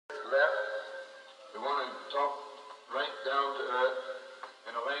left. We want to talk right down to earth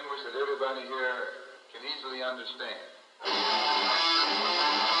in a language that everybody here can easily understand.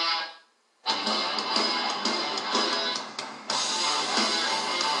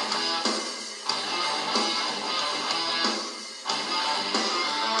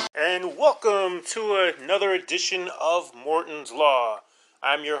 And welcome to another edition of Morton's Law.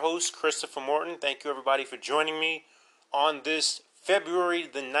 I'm your host, Christopher Morton. Thank you, everybody, for joining me on this February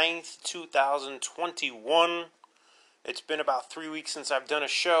the 9th, 2021. It's been about 3 weeks since I've done a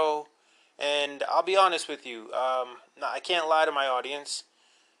show, and I'll be honest with you, I can't lie to my audience.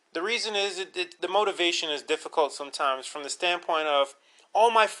 The reason is the motivation is difficult sometimes from the standpoint of all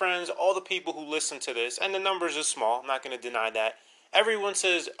my friends, all the people who listen to this, and the numbers are small, I'm not going to deny that. Everyone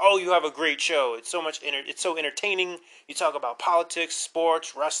says, oh, you have a great show. It's so entertaining. You talk about politics,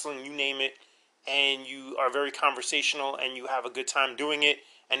 sports, wrestling, you name it. And you are very conversational and you have a good time doing it.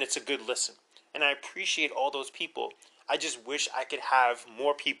 And it's a good listen. And I appreciate all those people. I just wish I could have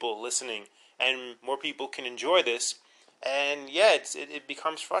more people listening and more people can enjoy this. And yeah, it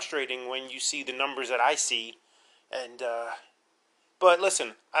becomes frustrating when you see the numbers that I see. But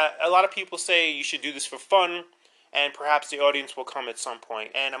listen, a lot of people say you should do this for fun. And perhaps the audience will come at some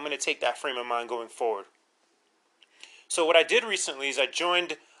point. And I'm going to take that frame of mind going forward. So what I did recently is I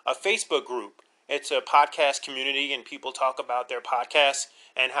joined a Facebook group. It's a podcast community and people talk about their podcasts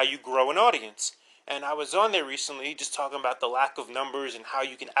and how you grow an audience. And I was on there recently just talking about the lack of numbers and how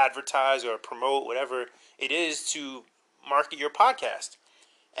you can advertise or promote whatever it is to market your podcast.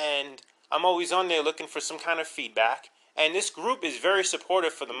 And I'm always on there looking for some kind of feedback. And this group is very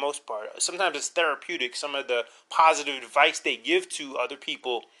supportive for the most part. Sometimes it's therapeutic, some of the positive advice they give to other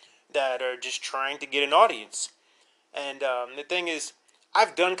people that are just trying to get an audience. And the thing is,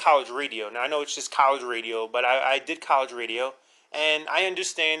 I've done college radio. Now, I know it's just college radio, but I did college radio. And I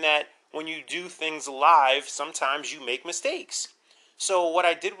understand that when you do things live, sometimes you make mistakes. So what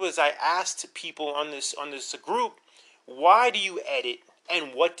I did was I asked people on this group, why do you edit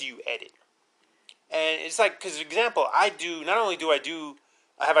and what do you edit? And it's like, because, for example, have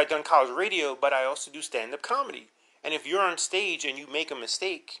I done college radio, but I also do stand-up comedy. And if you're on stage and you make a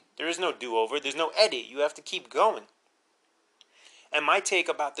mistake, there is no do-over, there's no edit, you have to keep going. And my take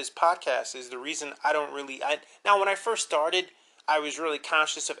about this podcast is the reason now when I first started, I was really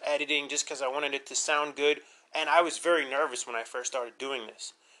conscious of editing just because I wanted it to sound good. And I was very nervous when I first started doing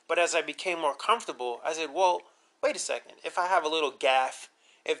this. But as I became more comfortable, I said, well, wait a second, if I have a little gaffe,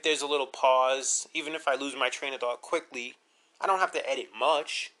 if there's a little pause, even if I lose my train of thought quickly, I don't have to edit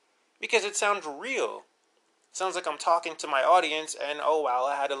much because it sounds real. It sounds like I'm talking to my audience and, oh, wow,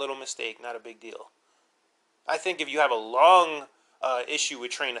 I had a little mistake, not a big deal. I think if you have a long issue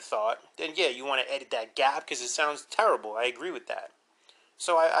with train of thought, then yeah, you want to edit that gap because it sounds terrible. I agree with that.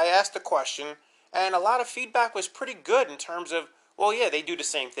 So I asked the question, and a lot of feedback was pretty good in terms of, well, yeah, they do the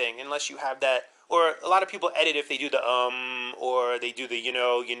same thing unless you have that. Or a lot of people edit if they do the or they do the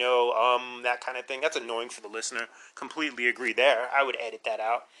that kind of thing. That's annoying for the listener. Completely agree there. I would edit that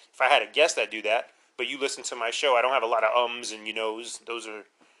out. If I had a guest, I'd do that. But you listen to my show, I don't have a lot of ums and Those are,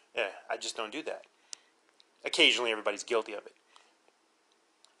 I just don't do that. Occasionally, everybody's guilty of it.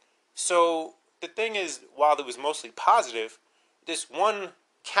 So the thing is, while it was mostly positive, this one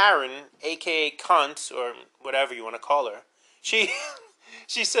Karen, a.k.a. cunt, or whatever you want to call her,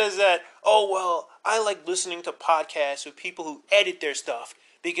 She says that, oh, well, I like listening to podcasts with people who edit their stuff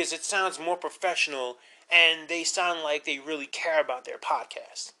because it sounds more professional and they sound like they really care about their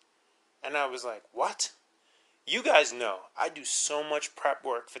podcast. And I was like, what? You guys know I do so much prep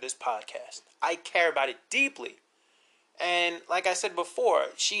work for this podcast. I care about it deeply. And like I said before,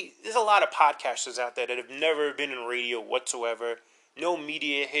 there's a lot of podcasters out there that have never been in radio whatsoever. No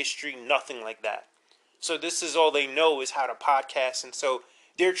media history, nothing like that. So this is all they know is how to podcast. And so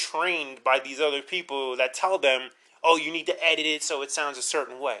they're trained by these other people that tell them, oh, you need to edit it so it sounds a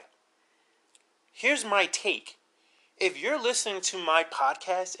certain way. Here's my take. If you're listening to my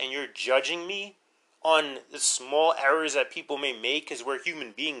podcast and you're judging me on the small errors that people may make, because we're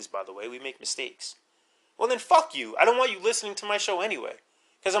human beings, by the way, we make mistakes. Well, then fuck you. I don't want you listening to my show anyway.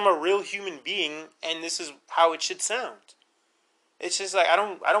 Because I'm a real human being and this is how it should sound. It's just like, I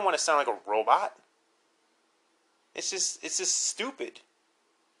don't want to sound like a robot. It's just stupid.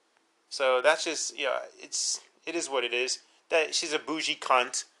 So that's just, it is what it is. That she's a bougie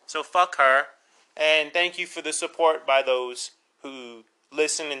cunt. So fuck her. And thank you for the support by those who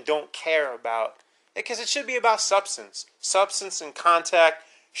listen and don't care about it. Because it should be about substance. Substance and content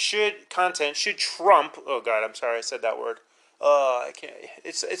should trump. Oh God, I'm sorry I said that word. I can't.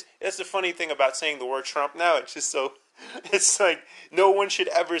 It's the funny thing about saying the word Trump now. It's just so It's like no one should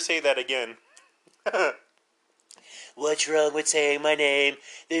ever say that again. What's wrong with saying my name?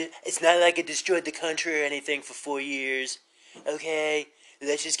 It's not like it destroyed the country or anything for 4 years. Okay,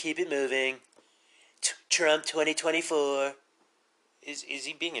 let's just keep it moving. Trump 2024. Is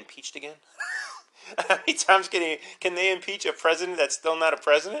he being impeached again? How many times can they impeach a president that's still not a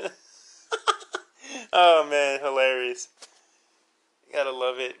president? Oh man, hilarious. You gotta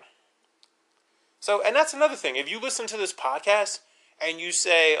love it. So, and that's another thing. If you listen to this podcast and you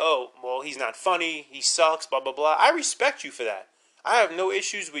say, oh, well, he's not funny, he sucks, blah, blah, blah, I respect you for that. I have no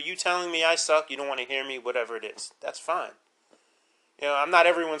issues with you telling me I suck, you don't want to hear me, whatever it is. That's fine. You know, I'm not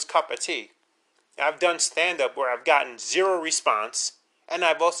everyone's cup of tea. I've done stand-up where I've gotten zero response, and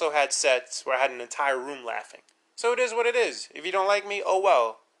I've also had sets where I had an entire room laughing. So it is what it is. If you don't like me, oh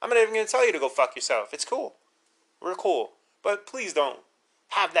well. I'm not even going to tell you to go fuck yourself. It's cool. We're cool. But please don't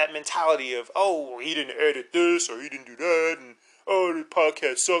have that mentality of, oh, he didn't edit this, or he didn't do that, and, oh, the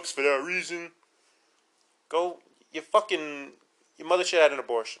podcast sucks for that reason. Go, your mother should have had an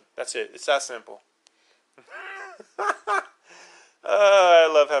abortion. That's it. It's that simple. I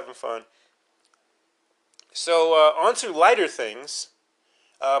love having fun. So, on to lighter things.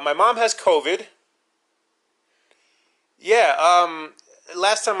 My mom has COVID. Yeah,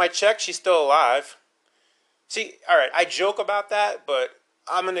 last time I checked, she's still alive. See, alright, I joke about that, but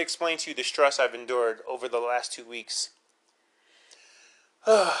I'm going to explain to you the stress I've endured over the last 2 weeks.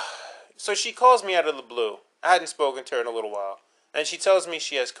 So she calls me out of the blue. I hadn't spoken to her in a little while. And she tells me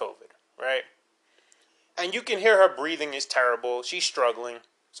she has COVID, right? And you can hear her breathing is terrible. She's struggling.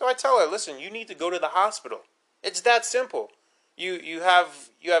 So I tell her, listen, you need to go to the hospital. It's that simple. You have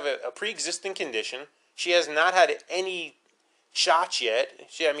a pre-existing condition. She has not had any shots yet.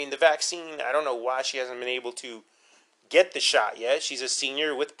 The vaccine, I don't know why she hasn't been able to get the shot yet. She's a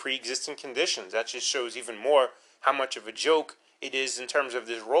senior with pre-existing conditions. That just shows even more how much of a joke it is in terms of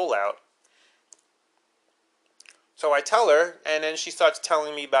this rollout. So I tell her, and then she starts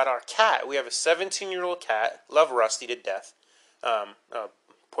telling me about our cat. We have a 17-year-old cat. Love Rusty to death.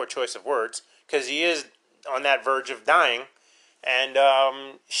 Poor choice of words, because he is on that verge of dying. And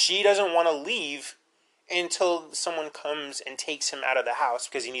she doesn't want to leave until someone comes and takes him out of the house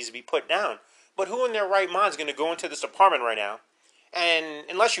because he needs to be put down. But who in their right mind is going to go into this apartment right now? And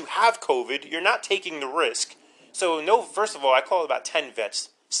unless you have COVID, you're not taking the risk. So, no, first of all, I called about 10 vets.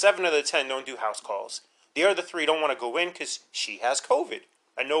 7 of the 10 don't do house calls. The other 3 don't want to go in because she has COVID.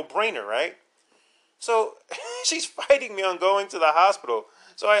 A no-brainer, right? So, she's fighting me on going to the hospital.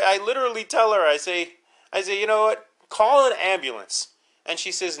 So I literally tell her, I say, you know what? Call an ambulance. And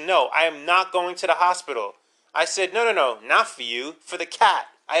she says, no, I am not going to the hospital. I said, no, not for you, for the cat.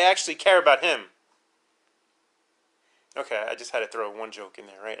 I actually care about him. Okay, I just had to throw one joke in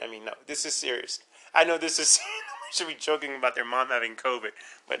there, right? No, this is serious. I know this is we should be joking about their mom having COVID,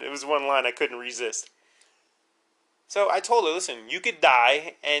 but it was one line I couldn't resist. So I told her, listen, you could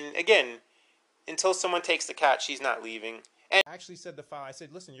die, and again, until someone takes the cat, she's not leaving. And I actually said I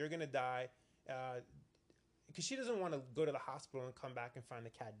said, listen, you're going to die, because she doesn't want to go to the hospital and come back and find the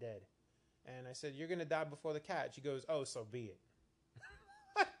cat dead. And I said, you're going to die before the cat. She goes, oh, so be it.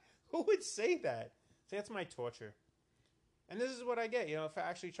 Who would say that? See, that's my torture. And this is what I get, for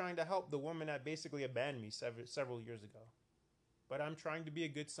actually trying to help the woman that basically abandoned me several years ago. But I'm trying to be a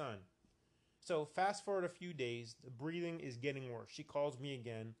good son. So fast forward a few days, the breathing is getting worse. She calls me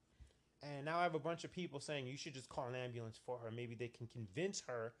again. And now I have a bunch of people saying you should just call an ambulance for her. Maybe they can convince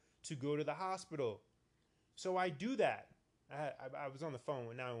her to go to the hospital. So I do that. I was on the phone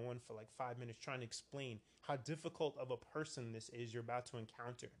with 911 for like 5 minutes trying to explain how difficult of a person this is you're about to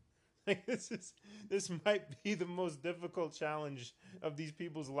encounter. Like this might be the most difficult challenge of these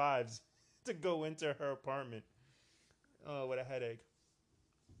people's lives, to go into her apartment. Oh, what a headache.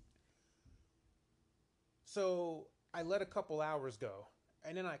 So I let a couple hours go,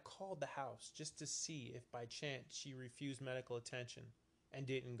 and then I called the house just to see if by chance she refused medical attention and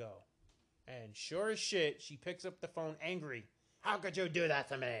didn't go. And sure as shit, she picks up the phone angry. How could you do that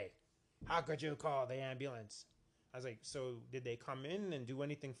to me? How could you call the ambulance? I was like, so did they come in and do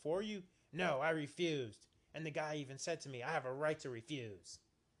anything for you? No, I refused. And the guy even said to me, I have a right to refuse.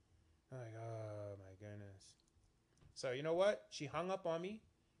 I'm like, oh my goodness. So you know what? She hung up on me,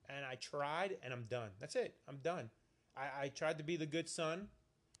 and I tried, and I'm done. That's it. I'm done. I tried to be the good son,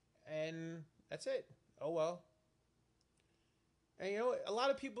 and that's it. Oh well. And a lot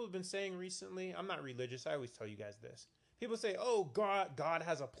of people have been saying recently, I'm not religious, I always tell you guys this. People say, oh, God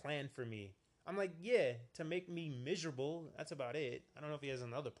has a plan for me. I'm like, yeah, to make me miserable, that's about it. I don't know if he has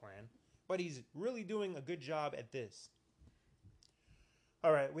another plan, but he's really doing a good job at this. 'Cause, you know, a lot of people have been saying recently, I'm not religious, I always tell you guys this. People say, oh, God has a plan for me. I'm like, yeah, to make me miserable, that's about it. I don't know if he has another plan, but he's really doing a good job at this. 'Cause, you know, a lot of people have been saying recently, I'm not religious, I always tell you guys this. People say, oh, God has a plan for me. I'm like, yeah, to make me miserable, that's about it. I don't know if he has another plan, but he's really doing a good job at this.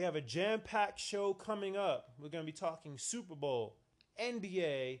 All right, we have a jam-packed show coming up. We're going to be talking Super Bowl,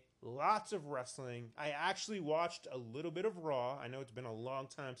 NBA, lots of wrestling. I actually watched a little bit of Raw. I know it's been a long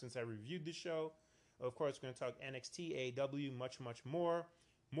time since I reviewed the show. Of course, we're going to talk NXT, AEW, much, much more.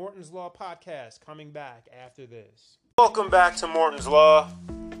 Morton's Law podcast coming back after this. Welcome back to Morton's Law.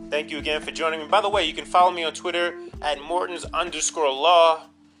 Thank you again for joining me. By the way, you can follow me on Twitter at Mortons_Law,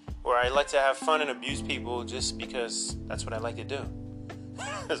 where I like to have fun and abuse people just because that's what I like to do.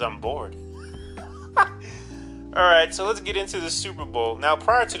 Because I'm bored. Alright, so let's get into the Super Bowl. Now,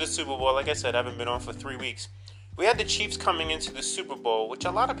 prior to the Super Bowl, like I said, I haven't been on for 3 weeks. We had the Chiefs coming into the Super Bowl, which a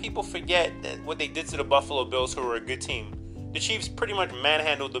lot of people forget that what they did to the Buffalo Bills, who were a good team. The Chiefs pretty much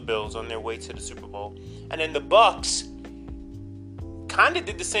manhandled the Bills on their way to the Super Bowl. And then the Bucks kind of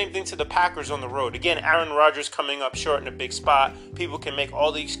did the same thing to the Packers on the road. Again, Aaron Rodgers coming up short in a big spot. People can make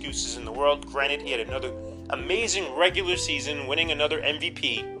all the excuses in the world. Granted, he had another amazing regular season, winning another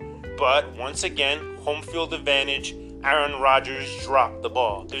MVP. But once again, home field advantage, Aaron Rodgers dropped the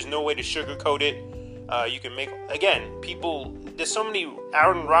ball. There's no way to sugarcoat it. You can make, again, people, there's so many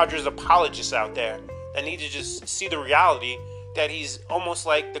Aaron Rodgers apologists out there that need to just see the reality that he's almost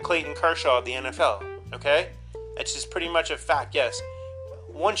like the Clayton Kershaw of the NFL, okay? It's just pretty much a fact, yes.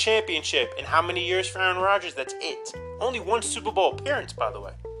 One championship in how many years for Aaron Rodgers? That's it. Only one Super Bowl appearance, by the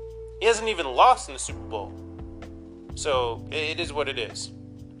way. He hasn't even lost in the Super Bowl. So, it is what it is.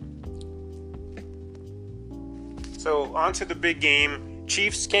 So, on to the big game.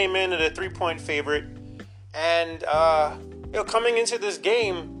 Chiefs came in at a 3-point favorite. And, coming into this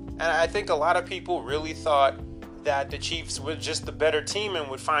game, and I think a lot of people really thought that the Chiefs were just the better team and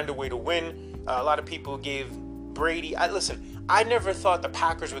would find a way to win. A lot of people gave Brady... I never thought the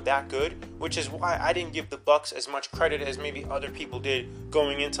Packers were that good, which is why I didn't give the Bucks as much credit as maybe other people did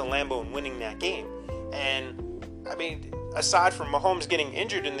going into Lambeau and winning that game. And, I mean, aside from Mahomes getting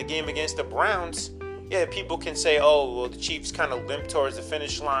injured in the game against the Browns, yeah, people can say, oh, well, the Chiefs kind of limped towards the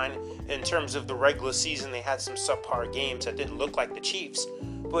finish line. In terms of the regular season, they had some subpar games that didn't look like the Chiefs.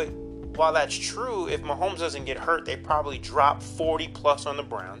 But while that's true, if Mahomes doesn't get hurt, they probably drop 40-plus on the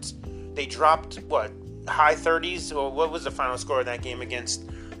Browns. They dropped, high 30s? Or what was the final score of that game against?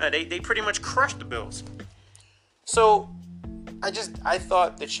 They pretty much crushed the Bills. So, I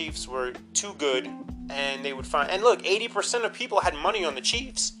thought the Chiefs were too good, and they would find... And look, 80% of people had money on the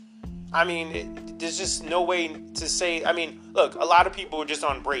Chiefs. I mean, there's just no way to say... I mean, look, a lot of people were just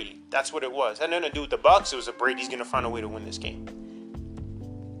on Brady. That's what it was. It had nothing to do with the Bucks. It was Brady's going to find a way to win this game.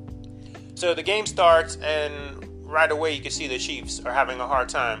 So the game starts, and right away you can see the Chiefs are having a hard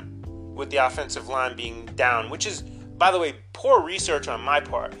time with the offensive line being down, which is, by the way, poor research on my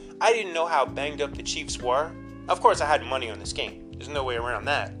part. I didn't know how banged up the Chiefs were. Of course, I had money on this game. There's no way around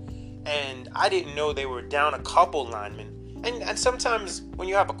that. And I didn't know they were down a couple linemen. And sometimes when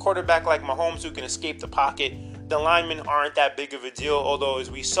you have a quarterback like Mahomes who can escape the pocket, the linemen aren't that big of a deal. Although,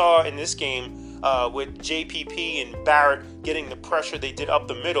 as we saw in this game with JPP and Barrett getting the pressure they did up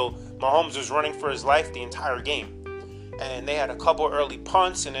the middle, Mahomes was running for his life the entire game. And they had a couple early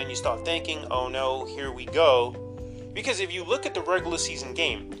punts, and then you start thinking, oh no, here we go. Because if you look at the regular season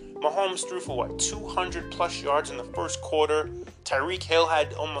game, Mahomes threw for 200 plus yards in the first quarter. Tyreek Hill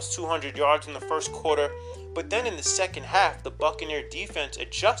had almost 200 yards in the first quarter. But then in the second half, the Buccaneer defense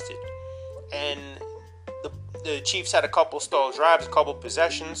adjusted. And the Chiefs had a couple stalled drives, a couple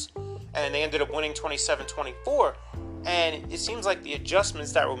possessions, and they ended up winning 27-24. And it seems like the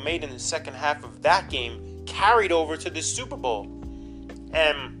adjustments that were made in the second half of that game carried over to the Super Bowl.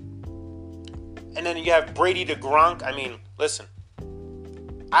 And then you have Brady to Gronk. I mean, listen,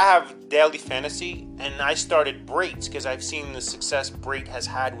 I have daily fantasy, and I started Brate because I've seen the success Brate has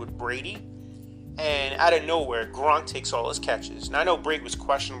had with Brady. And out of nowhere, Gronk takes all his catches. Now, I know Brate was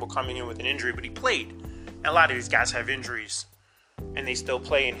questionable coming in with an injury, but he played. And a lot of these guys have injuries, and they still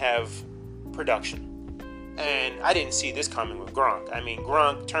play and have production. And I didn't see this coming with Gronk. I mean,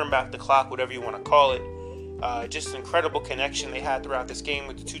 Gronk turned back the clock, whatever you want to call it. Just an incredible connection they had throughout this game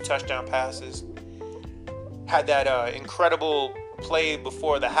with the 2 touchdown passes. Had that incredible play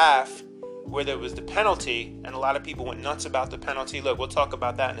before the half where there was the penalty, and a lot of people went nuts about the penalty. Look, we'll talk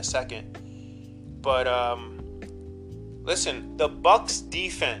about that in a second. But listen, the Bucs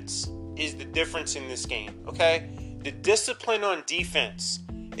defense is the difference in this game, okay? The discipline on defense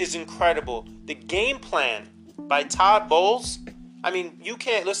is incredible. The game plan by Todd Bowles, I mean, you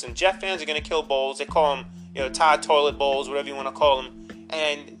can't, listen, Jet fans are going to kill Bowles. They call him, Todd Toilet Bowles, whatever you want to call him.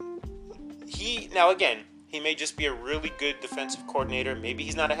 And now again, he may just be a really good defensive coordinator. Maybe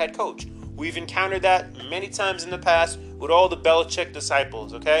he's not a head coach. We've encountered that many times in the past with all the Belichick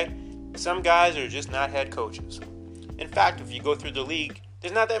disciples, okay? Some guys are just not head coaches. In fact, if you go through the league,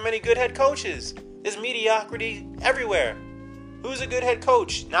 There's not that many good head coaches. There's mediocrity everywhere. Who's a good head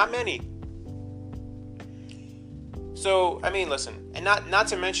coach? Not many. So, I mean, listen, and not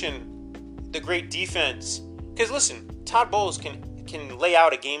to mention the great defense. Because listen, Todd Bowles can lay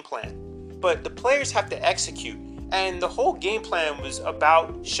out a game plan, but the players have to execute. And the whole game plan was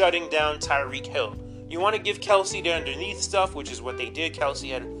about shutting down Tyreek Hill. You want to give Kelsey the underneath stuff, which is what they did.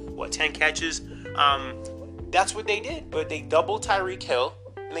 Kelsey had, 10 catches? That's what they did. But they doubled Tyreek Hill,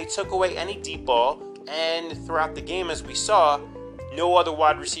 and they took away any deep ball. And throughout the game, as we saw, no other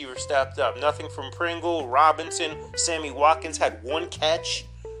wide receiver stepped up. Nothing from Pringle, Robinson, Sammy Watkins had 1 catch.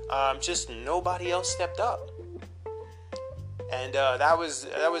 Just nobody else stepped up. And that was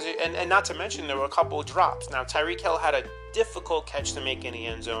it. And not to mention, there were a couple of drops. Now, Tyreek Hill had a difficult catch to make in the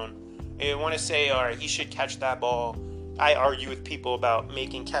end zone. I want to say, all right, he should catch that ball. I argue with people about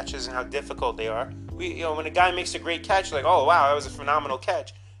making catches and how difficult they are. When a guy makes a great catch, like, oh, wow, that was a phenomenal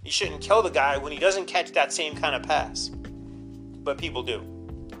catch. You shouldn't kill the guy when he doesn't catch that same kind of pass. But people do.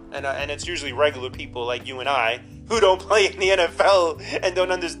 And it's usually regular people like you and I who don't play in the NFL and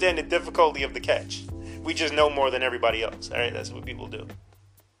don't understand the difficulty of the catch. We just know more than everybody else. All right, that's what people do.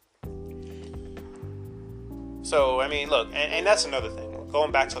 So, I mean, look, and that's another thing.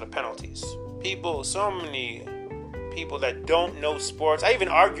 Going back to the penalties. So many people that don't know sports. I even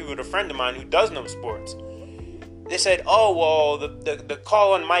argued with a friend of mine who does know sports. They said, oh, well, the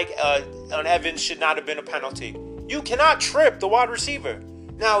call on on Evans should not have been a penalty. You cannot trip the wide receiver.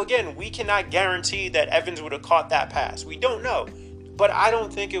 Now, again, we cannot guarantee that Evans would have caught that pass. We don't know. But I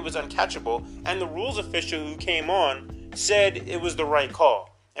don't think it was uncatchable. And the rules official who came on said it was the right call.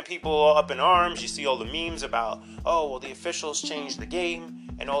 And people are up in arms. You see all the memes about, oh, well, the officials changed the game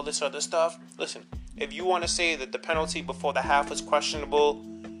and all this other stuff. Listen, if you want to say that the penalty before the half was questionable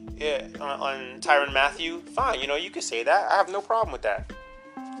on Tyrann Mathieu, fine. You can say that. I have no problem with that.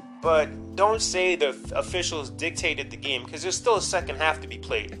 But don't say the officials dictated the game, because there's still a second half to be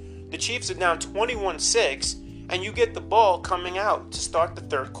played. The Chiefs are down 21-6, and you get the ball coming out to start the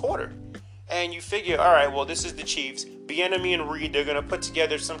third quarter. And you figure, all right, well, this is the Chiefs. Bieniemy and Reed, they're going to put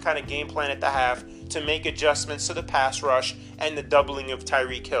together some kind of game plan at the half to make adjustments to the pass rush and the doubling of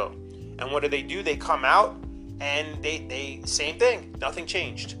Tyreek Hill. And what do? They come out, and they same thing. Nothing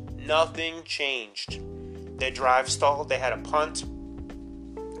changed. Nothing changed. Their drive stalled. They had a punt.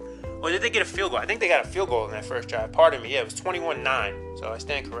 Or did they get a field goal? I think they got a field goal in that first drive. Pardon me. Yeah, it was 21-9. So I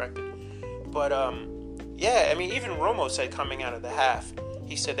stand corrected. But, yeah, I mean, even Romo said coming out of the half,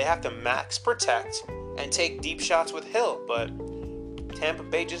 he said they have to max protect and take deep shots with Hill. But Tampa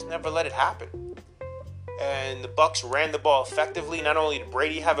Bay just never let it happen. And the Bucs ran the ball effectively. Not only did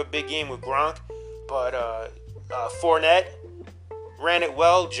Brady have a big game with Gronk, but Fournette ran it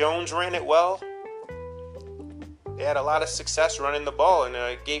well. Jones ran it well. They had a lot of success running the ball and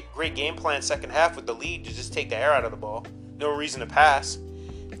a great game plan second half with the lead to just take the air out of the ball. No reason to pass.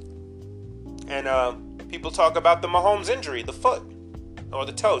 And people talk about the Mahomes injury, the foot, or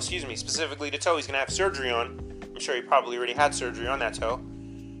the toe, specifically the toe he's going to have surgery on. I'm sure he probably already had surgery on that toe.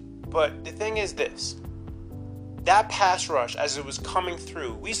 But the thing is this. That pass rush, as it was coming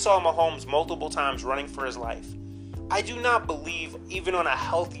through, we saw Mahomes multiple times running for his life. I do not believe, even on a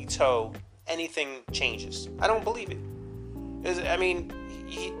healthy toe, anything changes. I don't believe it. I mean,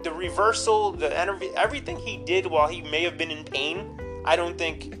 the reversal, everything he did while he may have been in pain, I don't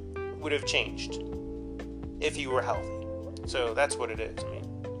think would have changed if he were healthy. So that's what it is. I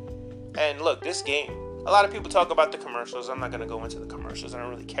mean, and look, this game, a lot of people talk about the commercials. I'm not going to go into the commercials. I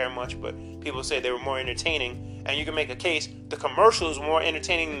don't really care much, but people say they were more entertaining. And you can make a case the commercials were more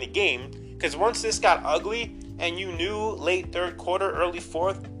entertaining than the game, because once this got ugly and you knew late third quarter, early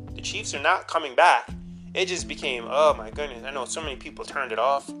fourth, the Chiefs are not coming back, it just became, oh my goodness, I know so many people turned it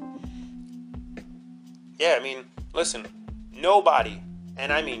off. Yeah, I mean, listen, nobody,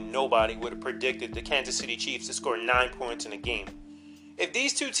 and I mean nobody, would have predicted the Kansas City Chiefs to score 9 points in a game. If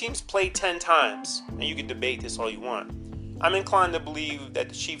these two teams played 10 times, and you can debate this all you want, I'm inclined to believe that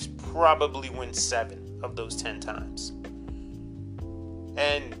the Chiefs probably win 7 of those 10 times.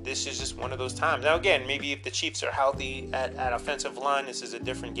 And this is just one of those times. Now again, maybe if the Chiefs are healthy at offensive line, this is a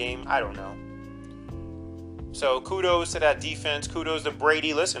different game. I don't know. So kudos to that defense. Kudos to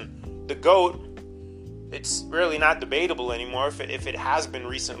Brady. Listen, the GOAT, it's really not debatable anymore. If it has been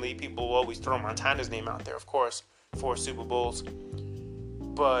recently, people will always throw Montana's name out there, of course. 4 Super Bowls.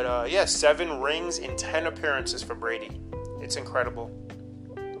 But, 7 rings in 10 appearances for Brady. It's incredible.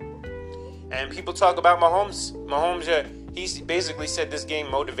 And people talk about Mahomes. He basically said this game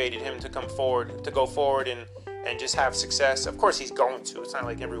motivated him to go forward and just have success. Of course, he's going to. It's not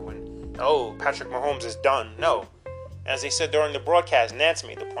like everyone, Patrick Mahomes is done. No. As they said during the broadcast, Nance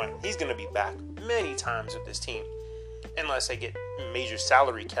made the point, he's going to be back many times with this team. Unless they get major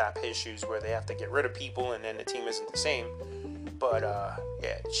salary cap issues where they have to get rid of people and then the team isn't the same. But,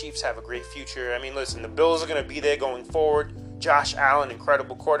 yeah, the Chiefs have a great future. I mean, listen, the Bills are going to be there going forward. Josh Allen,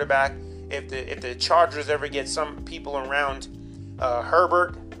 incredible quarterback. If the Chargers ever get some people around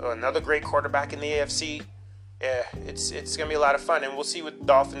Herbert, another great quarterback in the AFC, yeah, it's going to be a lot of fun. And we'll see what the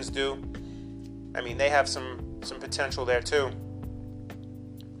Dolphins do. I mean, they have some potential there, too.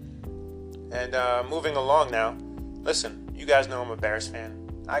 And moving along now. Listen, you guys know I'm a Bears fan.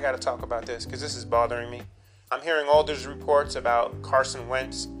 I got to talk about this because this is bothering me. I'm hearing all these reports about Carson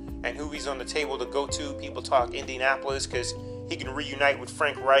Wentz and who he's on the table to go to. People talk Indianapolis because he can reunite with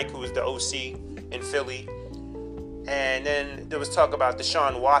Frank Reich, who was the OC in Philly. And then there was talk about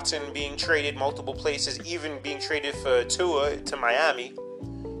Deshaun Watson being traded multiple places, even being traded for Tua to Miami.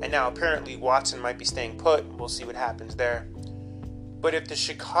 And now apparently Watson might be staying put. We'll see what happens there. But if the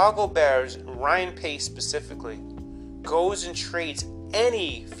Chicago Bears, Ryan Pace specifically, goes and trades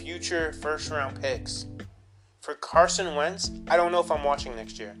any future first-round picks for Carson Wentz, I don't know if I'm watching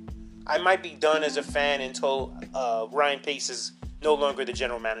next year. I might be done as a fan until Ryan Pace is no longer the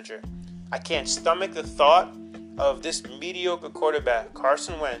general manager. I can't stomach the thought of this mediocre quarterback,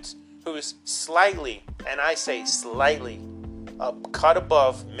 Carson Wentz, who is slightly, and I say slightly, a cut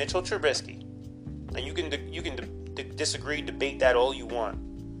above Mitchell Trubisky. And you can disagree, debate that all you want.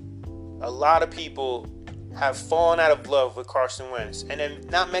 A lot of people have fallen out of love with Carson Wentz, and then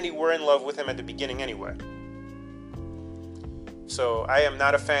not many were in love with him at the beginning anyway. So I am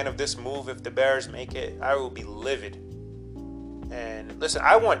not a fan of this move. If the Bears make it, I will be livid. And listen,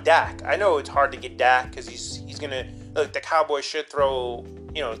 I want Dak. I know it's hard to get Dak because he's gonna look. The Cowboys should throw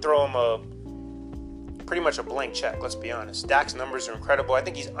him pretty much a blank check. Let's be honest. Dak's numbers are incredible. I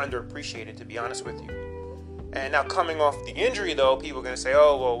think he's underappreciated, to be honest with you. And now coming off the injury, though, people are going to say,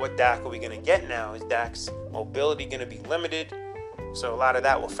 oh, well, what Dak are we going to get now? Is Dak's mobility going to be limited? So a lot of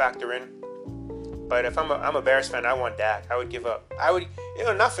that will factor in. But if I'm a Bears fan, I want Dak. I would give up.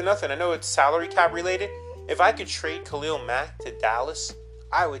 Not for nothing. I know it's salary cap related. If I could trade Khalil Mack to Dallas,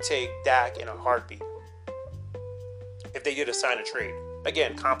 I would take Dak in a heartbeat. If they did a sign a trade.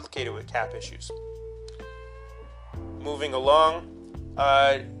 Again, complicated with cap issues. Moving along,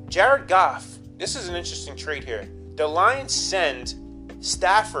 Jared Goff. This is an interesting trade here. The Lions send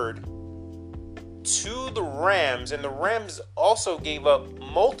Stafford to the Rams, and the Rams also gave up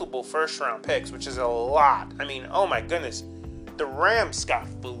multiple first-round picks, which is a lot. I mean, oh my goodness. The Rams got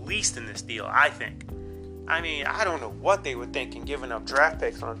fleeced in this deal, I think. I mean, I don't know what they were thinking giving up draft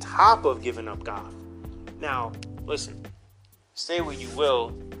picks on top of giving up Goff. Now, listen, say what you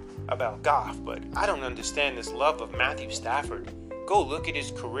will about Goff, but I don't understand this love of Matthew Stafford. Go look at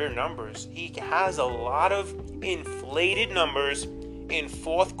his career numbers. He has a lot of inflated numbers in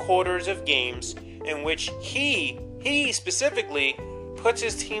fourth quarters of games in which he specifically puts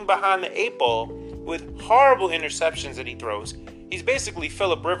his team behind the eight ball with horrible interceptions that he throws. He's basically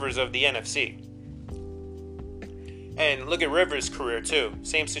Phillip Rivers of the NFC. And look at Rivers' career too.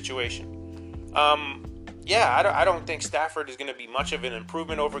 Same situation. I don't think Stafford is going to be much of an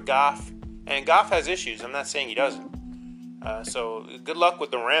improvement over Goff. And Goff has issues. I'm not saying he doesn't. So good luck with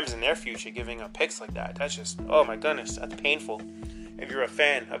the Rams in their future giving up picks like that. That's just, oh my goodness, that's painful. If you're a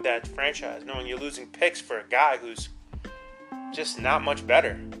fan of that franchise, knowing you're losing picks for a guy who's just not much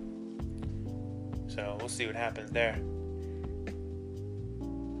better. So we'll see what happens there.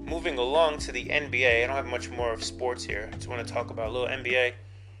 Moving along to the NBA. I don't have much more of sports here. I just want to talk about a little NBA.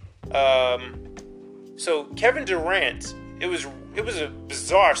 So Kevin Durant, it was a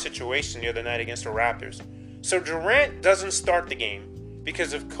bizarre situation the other night against the Raptors. So Durant doesn't start the game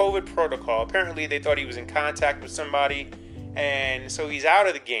because of COVID protocol. Apparently they thought he was in contact with somebody, and so he's out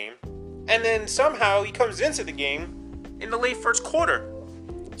of the game. And then somehow he comes into the game in the late first quarter.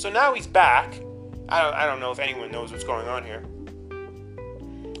 So now he's back. I don't know if anyone knows what's going on here.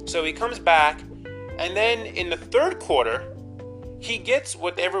 So he comes back, and then in the third quarter, he gets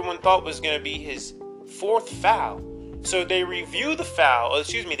what everyone thought was going to be his fourth foul. So they review the foul,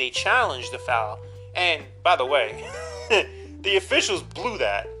 they challenge the foul. And, by the way, the officials blew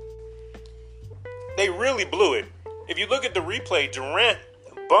that. They really blew it. If you look at the replay, Durant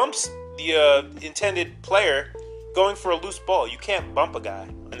bumps the intended player going for a loose ball. You can't bump a guy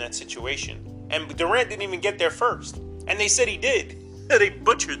in that situation. And Durant didn't even get there first. And they said he did. They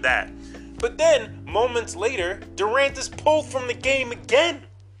butchered that. But then, moments later, Durant is pulled from the game again.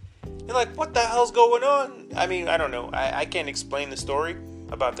 You're like, what the hell's going on? I mean, I don't know. I can't explain the story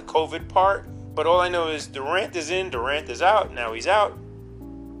about the COVID part. But all I know is Durant is in, Durant is out. Now he's out.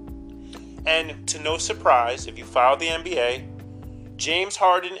 And to no surprise, if you follow the NBA, James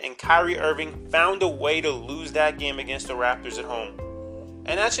Harden and Kyrie Irving found a way to lose that game against the Raptors at home.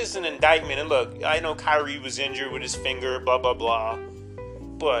 And that's just an indictment. And look, I know Kyrie was injured with his finger, blah, blah, blah.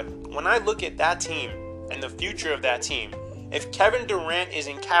 But when I look at that team and the future of that team, if Kevin Durant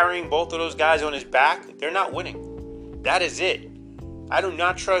isn't carrying both of those guys on his back, they're not winning. That is it. I do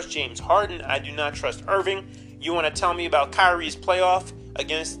not trust James Harden. I do not trust Irving. You want to tell me about Kyrie's playoff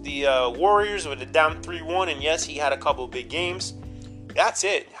against the Warriors with a down 3-1, and yes, he had a couple big games. That's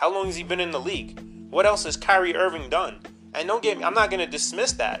it. How long has he been in the league? What else has Kyrie Irving done? And don't get me, I'm not going to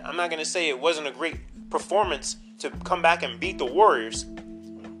dismiss that. I'm not going to say it wasn't a great performance to come back and beat the Warriors.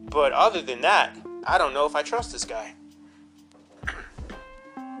 But other than that, I don't know if I trust this guy.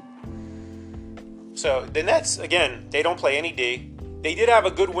 So the Nets, again, they don't play any D. They did have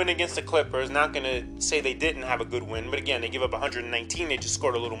a good win against the Clippers. Not going to say they didn't have a good win. But again, they give up 119. They just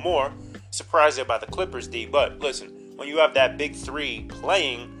scored a little more. Surprised there by the Clippers D. But listen, when you have that big three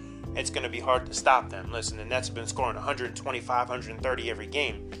playing, it's going to be hard to stop them. Listen, the Nets have been scoring 125, 130 every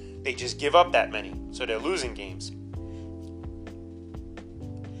game. They just give up that many. So they're losing games.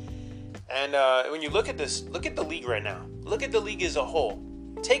 And when you look at this, look at the league right now. Look at the league as a whole.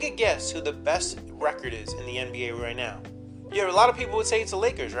 Take a guess who the best record is in the NBA right now. Yeah, a lot of people would say it's the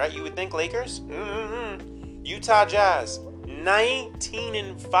Lakers, right? You would think Lakers? Utah Jazz.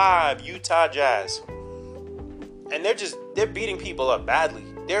 19-5 Utah Jazz. And they're beating people up badly.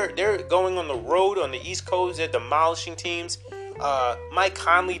 They're going on the road on the East Coast. They're demolishing teams. Mike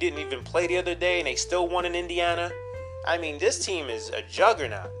Conley didn't even play the other day, and they still won in Indiana. I mean, this team is a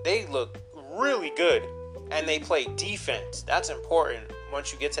juggernaut. They look really good, and they play defense. That's important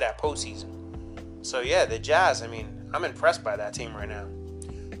once you get to that postseason. So, yeah, the Jazz, I mean, I'm impressed by that team right now.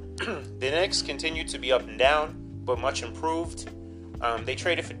 The Knicks continue to be up and down, but much improved. They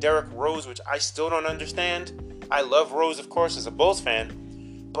traded for Derrick Rose, which I still don't understand. I love Rose, of course, as a Bulls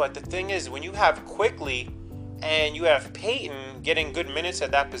fan. But the thing is, when you have Quickly and you have Peyton getting good minutes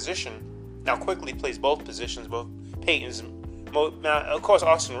at that position, now Quickly plays both positions, both Peyton's. Of course,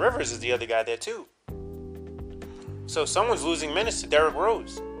 Austin Rivers is the other guy there too. So someone's losing minutes to Derrick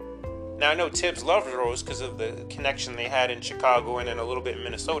Rose. Now I know Tibbs loves Rose because of the connection they had in Chicago and then a little bit in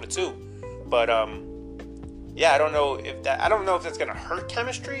Minnesota too. But yeah, I don't know if that's gonna hurt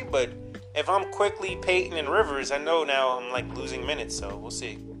chemistry, but if I'm Quickly, Peyton, and Rivers, I know now I'm like losing minutes, so we'll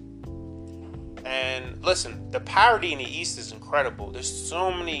see. And listen, the parity in the East is incredible. There's so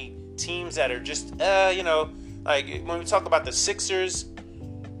many teams that are just, like when we talk about the Sixers,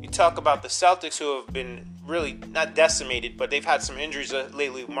 you talk about the Celtics, who have been really not decimated, but they've had some injuries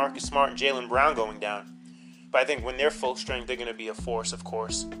lately. Marcus Smart and Jaylen Brown going down. But I think when they're full strength, they're going to be a force, of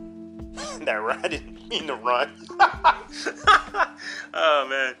course. That run, I didn't mean to run. Oh,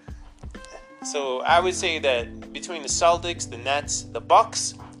 man. So I would say that between the Celtics, the Nets, the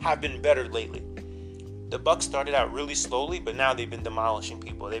Bucks have been better lately. The Bucks started out really slowly, but now they've been demolishing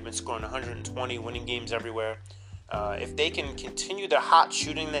people. They've been scoring 120, winning games everywhere. If they can continue the hot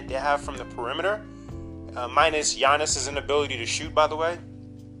shooting that they have from the perimeter, minus Giannis' inability to shoot, by the way,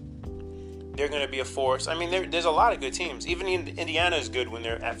 they're going to be a force. I mean, there's a lot of good teams. Even Indiana is good when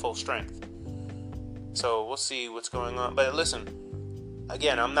they're at full strength. So we'll see what's going on. But listen,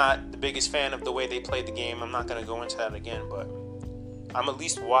 again, I'm not the biggest fan of the way they played the game. I'm not going to go into that again, but I'm at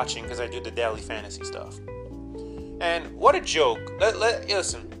least watching because I do the daily fantasy stuff. And what a joke.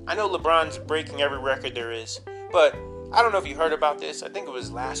 Listen, I know LeBron's breaking every record there is, but I don't know if you heard about this. I think it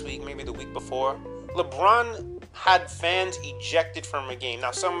was last week, maybe the week before. LeBron had fans ejected from a game.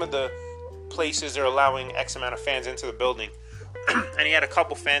 Now, some of the places are allowing X amount of fans into the building, and he had a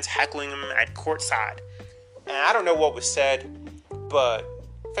couple fans heckling him at courtside. And I don't know what was said, but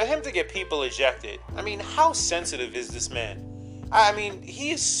for him to get people ejected, I mean, how sensitive is this man? I mean,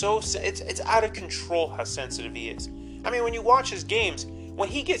 he is so... It's out of control how sensitive he is. I mean, when you watch his games, when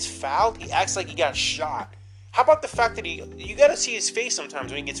he gets fouled, he acts like he got shot. How about the fact that you got to see his face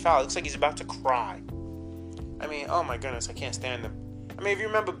sometimes when he gets fouled. It looks like he's about to cry. I mean, oh my goodness, I can't stand him. I mean, if you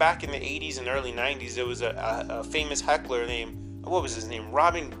remember back in the 80s and early 90s, there was a famous heckler named... What was his name?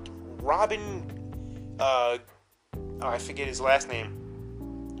 Robin... I forget his last name.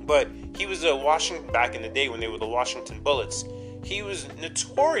 But he was a Washington... Back in the day when they were the Washington Bullets. He was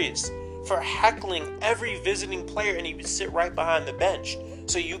notorious for heckling every visiting player, and he would sit right behind the bench.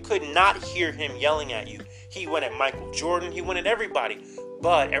 So you could not hear him yelling at you. He went at Michael Jordan. He went at everybody.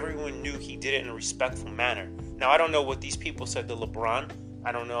 But everyone knew he did it in a respectful manner. Now, I don't know what these people said to LeBron.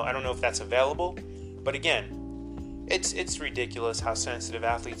 I don't know if that's available. But again, it's ridiculous how sensitive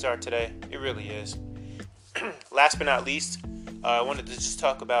athletes are today. It really is. Last but not least, I wanted to just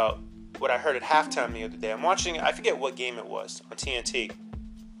talk about what I heard at halftime the other day. I'm watching, I forget what game it was on TNT.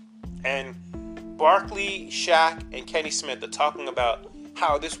 And Barkley, Shaq, and Kenny Smith are talking about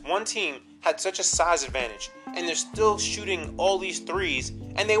how this one team had such a size advantage, and they're still shooting all these threes,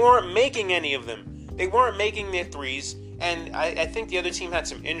 and they weren't making any of them. They weren't making their threes, and I think the other team had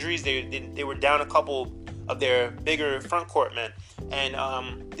some injuries. They were down a couple of their bigger front court men,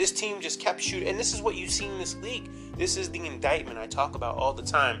 and this team just kept shooting. And this is what you see in this league. This is the indictment I talk about all the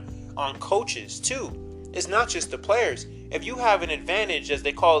time on coaches too. It's not just the players. If you have an advantage, as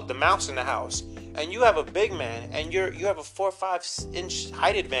they call it, the mouse in the house, and you have a big man, and you have a 4 or 5 inch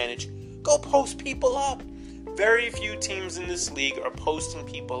height advantage, go post people up. Very few teams in this league are posting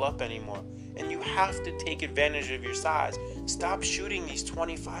people up anymore, and you have to take advantage of your size. Stop shooting these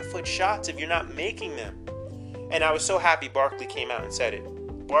 25-foot shots if you're not making them. And I was so happy Barkley came out and said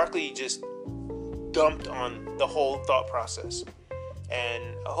it. Barkley just dumped on the whole thought process. And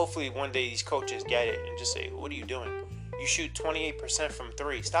hopefully one day these coaches get it and just say, what are you doing? You shoot 28% from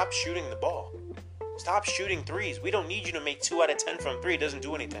 3. Stop shooting the ball. Stop shooting threes. We don't need you to make 2 out of 10 from 3. It doesn't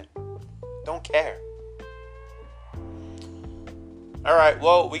do anything. Don't care. All right,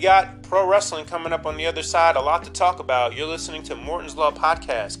 well, we got pro wrestling coming up on the other side. A lot to talk about. You're listening to Morton's Law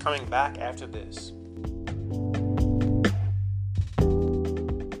Podcast, coming back after this.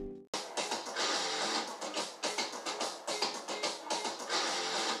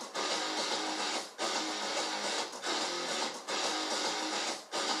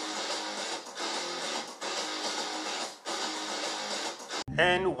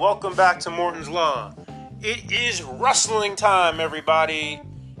 And welcome back to Morton's Law. It is wrestling time, everybody.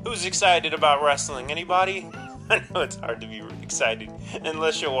 Who's excited about wrestling? Anybody? I know it's hard to be excited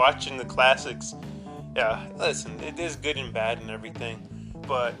unless you're watching the classics. Yeah, listen, it is good and bad and everything,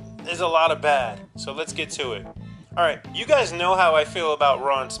 but there's a lot of bad, so let's get to it. Alright, you guys know how I feel about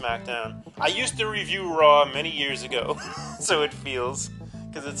Raw and SmackDown. I used to review Raw many years ago, so it feels,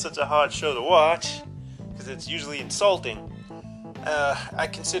 because it's such a hard show to watch, because it's usually insulting. I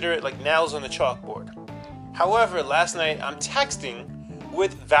consider it like nails on the chalkboard. However, last night I'm texting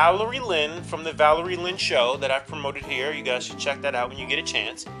with Valerie Lynn from the Valerie Lynn Show that I've promoted here. You guys should check that out when you get a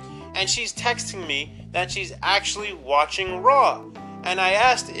chance. And she's texting me that she's actually watching Raw. And I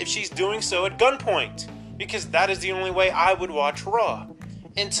asked if she's doing so at gunpoint, because that is the only way I would watch Raw.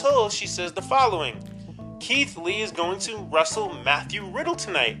 Until she says the following: Keith Lee is going to wrestle Matthew Riddle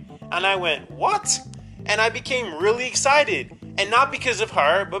tonight. And I went, what? And I became really excited. And not because of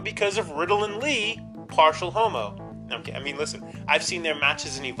her, but because of Riddle and Lee, partial homo. Okay, I mean, listen, I've seen their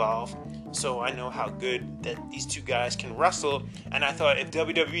matches in Evolve, so I know how good that these two guys can wrestle, and I thought if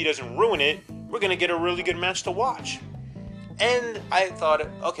WWE doesn't ruin it, we're going to get a really good match to watch. And I thought,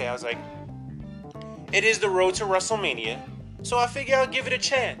 okay, I was like, it is the road to WrestleMania, so I figure I'll give it a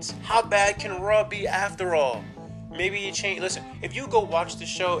chance. How bad can Raw be after all? Maybe you change. Listen, if you go watch the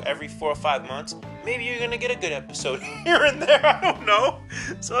show every 4 or 5 months, maybe you're going to get a good episode here and there. I don't know.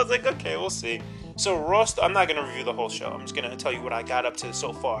 So I was like, okay, we'll see. So Raw, I'm not going to review the whole show. I'm just going to tell you what I got up to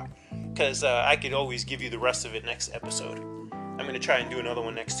so far. Because I could always give you the rest of it next episode. I'm going to try and do another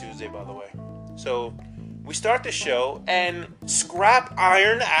one next Tuesday, by the way. So we start the show, and Scrap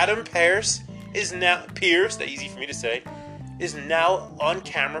Iron Adam Pearce is now, that easy for me to say, is now on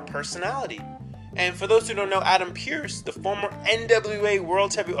camera personality. And for those who don't know, Adam Pearce, the former NWA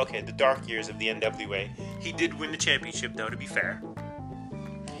World Heavyweight, okay, the dark years of the NWA, he did win the championship, though, to be fair.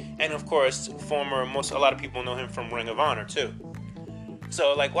 And of course, a lot of people know him from Ring of Honor, too.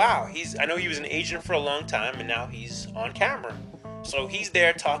 So, like, wow, I know he was an agent for a long time, and now he's on camera. So he's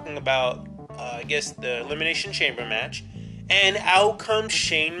there talking about, I guess, the Elimination Chamber match, and out comes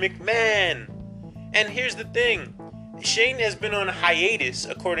Shane McMahon. And here's the thing. Shane has been on a hiatus,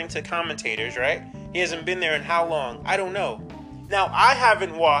 according to commentators, right? He hasn't been there in how long? I don't know. Now, I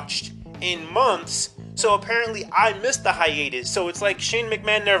haven't watched in months, so apparently I missed the hiatus. So it's like Shane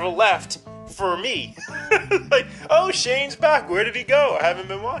McMahon never left for me. Like, oh, Shane's back. Where did he go? I haven't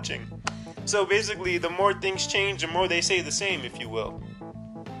been watching. So basically, the more things change, the more they say the same, if you will.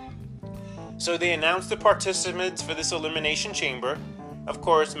 So they announced the participants for this Elimination Chamber. Of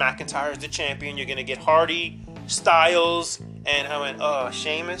course, McIntyre is the champion. You're going to get Hardy, Styles, and I went, oh,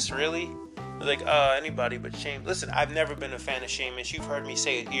 Sheamus, really? I was like, anybody but Sheamus. Listen, I've never been a fan of Sheamus. You've heard me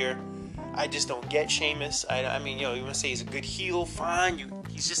say it here. I just don't get Sheamus. I mean, you want to say he's a good heel, fine.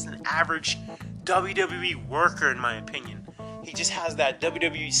 He's just an average WWE worker, in my opinion. He just has that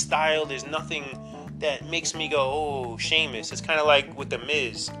WWE style. There's nothing that makes me go, oh, Sheamus. It's kind of like with The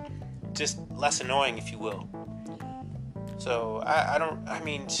Miz. Just less annoying, if you will. So,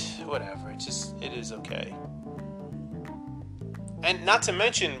 whatever. It is okay. And not to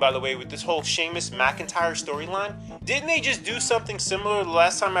mention, by the way, with this whole Sheamus McIntyre storyline, didn't they just do something similar the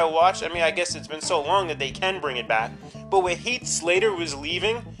last time I watched? I mean, I guess it's been so long that they can bring it back. But when Heath Slater was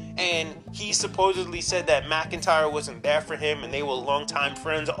leaving, and he supposedly said that McIntyre wasn't there for him, and they were longtime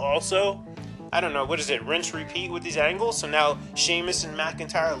friends also. I don't know, what is it, rinse, repeat with these angles? So now Sheamus and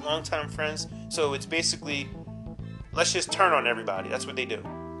McIntyre are longtime friends. So it's basically, let's just turn on everybody. That's what they do.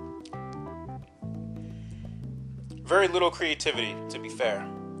 Very little creativity, to be fair.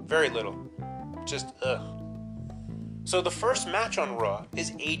 Very little. Just, ugh. So the first match on Raw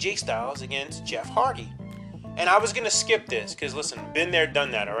is AJ Styles against Jeff Hardy. And I was going to skip this, because listen, been there,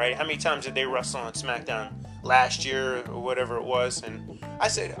 done that, alright? How many times did they wrestle on SmackDown last year, or whatever it was? And I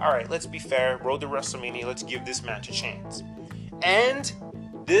said, alright, let's be fair, road to WrestleMania, let's give this match a chance. And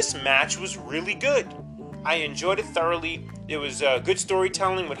this match was really good. I enjoyed it thoroughly. It was good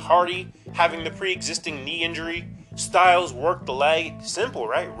storytelling with Hardy having the pre-existing knee injury. Styles worked the leg. Simple,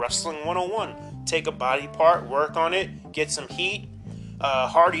 right? Wrestling 101. Take a body part, work on it, get some heat.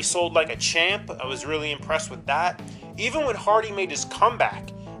 Hardy sold like a champ. I was really impressed with that. Even when Hardy made his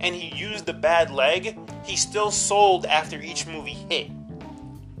comeback and he used the bad leg, he still sold after each move he hit.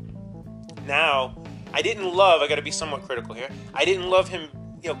 Now, I gotta be somewhat critical here, I didn't love him,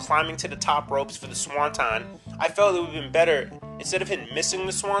 climbing to the top ropes for the swanton. I felt it would have been better, instead of him missing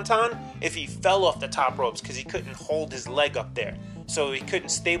the swanton, if he fell off the top ropes, because he couldn't hold his leg up there. So he couldn't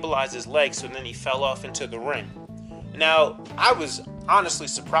stabilize his leg, so then he fell off into the ring. Now, I was honestly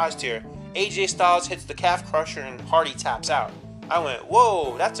surprised here. AJ Styles hits the calf crusher and Hardy taps out. I went,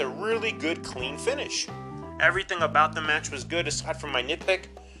 whoa, that's a really good, clean finish. Everything about the match was good, aside from my nitpick.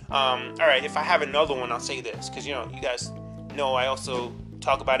 Alright, if I have another one, I'll say this, because, you guys know I also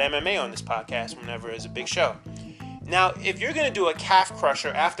talk about MMA on this podcast whenever it's a big show. Now, if you're going to do a calf crusher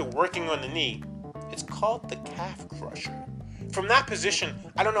after working on the knee, it's called the calf crusher. From that position,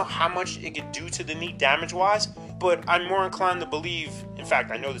 I don't know how much it could do to the knee damage-wise, but I'm more inclined to believe, in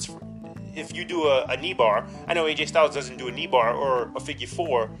fact, I know this, if you do a knee bar, I know AJ Styles doesn't do a knee bar or a figure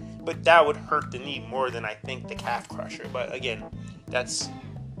four, but that would hurt the knee more than I think the calf crusher. But again, that's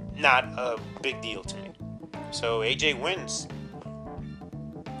not a big deal to me. So AJ wins.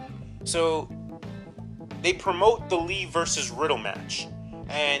 So they promote the Lee versus Riddle match,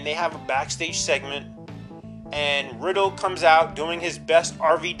 and they have a backstage segment, and Riddle comes out doing his best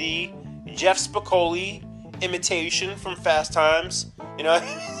RVD, Jeff Spicoli imitation from Fast Times.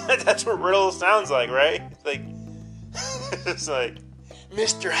 That's what Riddle sounds like, right? It's like,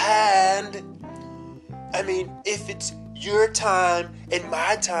 Mr. Hand, I mean, if it's your time and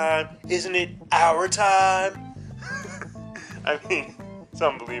my time, isn't it our time? I mean, it's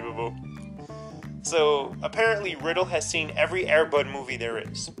unbelievable. So, apparently Riddle has seen every Air Bud movie there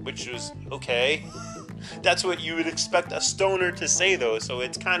is, which was okay. That's what you would expect a stoner to say, though, so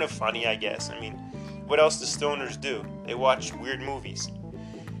it's kind of funny, I guess. I mean, what else do stoners do? They watch weird movies,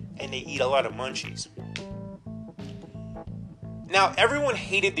 and they eat a lot of munchies. Now, everyone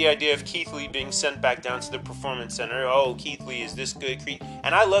hated the idea of Keith Lee being sent back down to the Performance Center. Oh, Keith Lee is this good.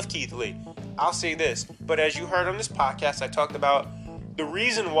 And I love Keith Lee. I'll say this. But as you heard on this podcast, I talked about the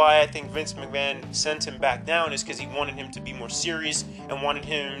reason why I think Vince McMahon sent him back down is because he wanted him to be more serious and wanted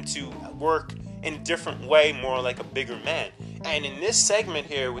him to work in a different way, more like a bigger man. And in this segment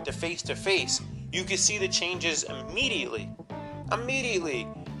here with the face-to-face, you could see the changes immediately.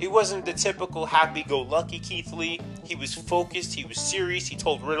 It wasn't the typical happy-go-lucky Keith Lee. He was focused, he was serious, he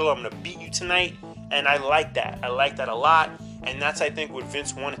told Riddle, I'm going to beat you tonight. And I like that. I like that a lot. And that's, I think, what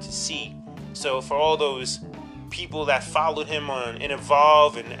Vince wanted to see. So for all those people that followed him in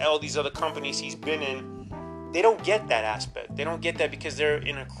Evolve and all these other companies he's been in, they don't get that aspect. They don't get that because they're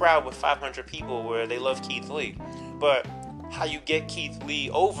in a crowd with 500 people where they love Keith Lee. But how you get Keith Lee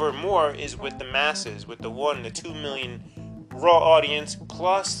over more is with the masses, with the 1 to 2 million Raw audience,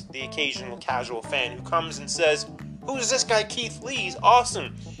 plus the occasional casual fan who comes and says, who's this guy Keith Lee? He's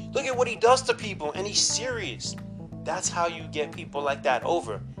awesome. Look at what he does to people, and he's serious. That's how you get people like that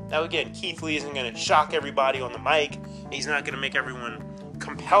over. Now again, Keith Lee isn't going to shock everybody on the mic. He's not going to make everyone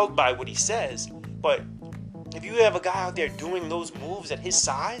compelled by what he says. But if you have a guy out there doing those moves at his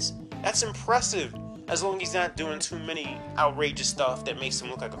size, that's impressive. As long as he's not doing too many outrageous stuff that makes him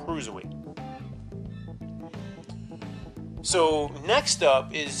look like a cruiserweight. So next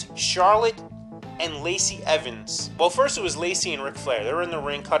up is Charlotte and Lacey Evans. Well, first it was Lacey and Ric Flair. They were in the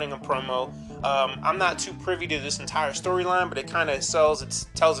ring cutting a promo. I'm not too privy to this entire storyline, but it kind of tells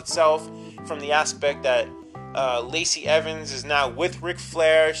itself from the aspect that Lacey Evans is now with Ric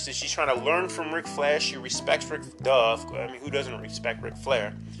Flair. So she's trying to learn from Ric Flair. She respects Ric. Duh. I mean, who doesn't respect Ric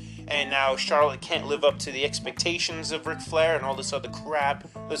Flair? and now Charlotte can't live up to the expectations of Ric Flair and all this other crap.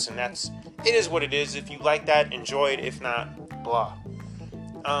 Listen, it is what it is. If you like that, enjoy it. If not, blah.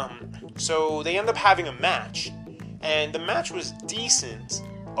 So they end up having a match, and the match was decent,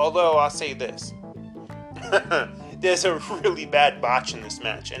 although I'll say this. There's a really bad botch in this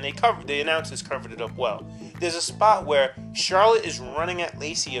match, and the announcers covered it up well. There's a spot where Charlotte is running at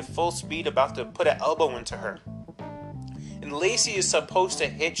Lacey at full speed, about to put an elbow into her. And Lacey is supposed to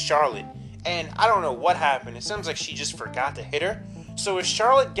hit Charlotte, and I don't know what happened. It seems like she just forgot to hit her. So as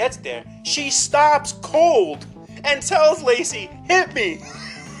Charlotte gets there, she stops cold and tells Lacey, "Hit me."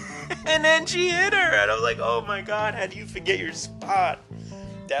 And then she hit her, and I was like, oh my god, how do you forget your spot?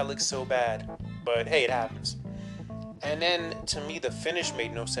 That looks so bad. But hey, it happens. And then, to me, the finish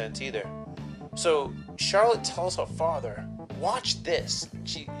made no sense either. So, Charlotte tells her father, watch this.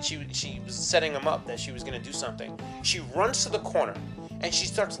 She was setting him up that she was going to do something. She runs to the corner, and she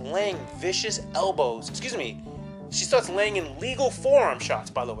starts laying vicious elbows. She starts laying in legal forearm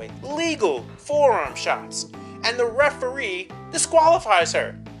shots, by the way. Legal forearm shots. And the referee disqualifies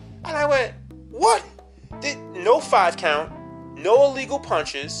her. And I went, what? No 5 count, no illegal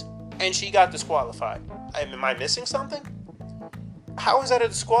punches, and she got disqualified. Am I missing something? How is that a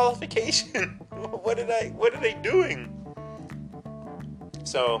disqualification? What are they doing?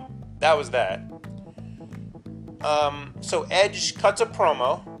 So that was that. So Edge cuts a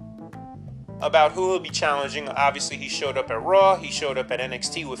promo about who he'll be challenging. Obviously, he showed up at Raw. He showed up at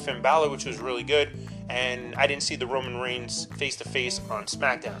NXT with Finn Balor, which was really good. And I didn't see the Roman Reigns face-to-face on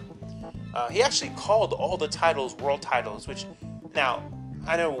SmackDown. He actually called all the titles world titles, which now,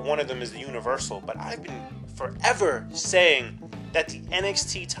 I know one of them is the Universal, but I've been forever saying that the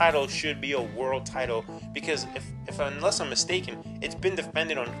NXT title should be a world title because unless I'm mistaken, it's been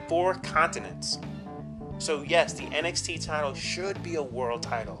defended on 4 continents. So yes, the NXT title should be a world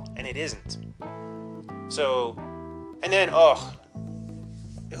title, and it isn't. So, and then,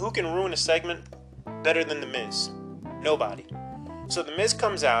 who can ruin a segment better than The Miz? Nobody. So The Miz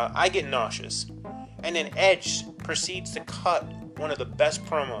comes out, I get nauseous, and then Edge proceeds to cut one of the best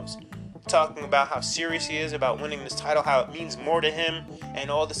promos, talking about how serious he is about winning this title, how it means more to him, and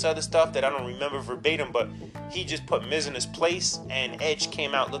all this other stuff that I don't remember verbatim, but he just put Miz in his place, and Edge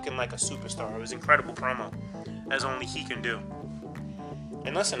came out looking like a superstar. It was an incredible promo, as only he can do.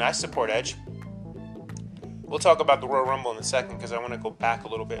 And listen, I support Edge. We'll talk about the Royal Rumble in a second, because I want to go back a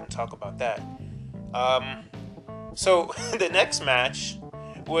little bit and talk about that. So, the next match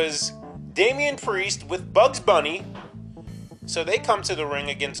was Damian Priest with Bugs Bunny. So they come to the ring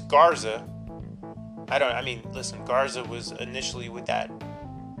against Garza. Listen, Garza was initially with that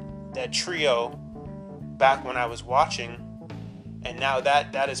trio back when I was watching, and now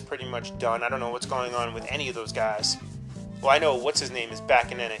that is pretty much done. I don't know what's going on with any of those guys. Well, I know what's his name is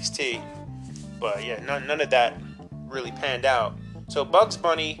back in NXT, but yeah, none of that really panned out. So Bugs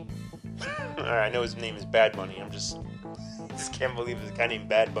Bunny, I know his name is Bad Bunny. I just can't believe there's a guy named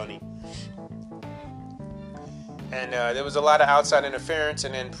Bad Bunny. And there was a lot of outside interference,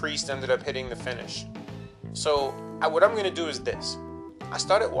 and then Priest ended up hitting the finish. So what I'm going to do is this. I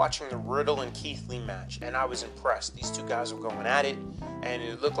started watching the Riddle and Keith Lee match, and I was impressed. These two guys were going at it, and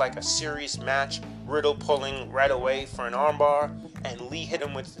it looked like a serious match. Riddle pulling right away for an armbar, and Lee hit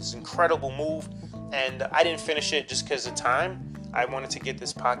him with this incredible move. And I didn't finish it just because of time. I wanted to get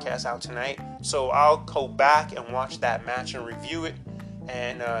this podcast out tonight, so I'll go back and watch that match and review it,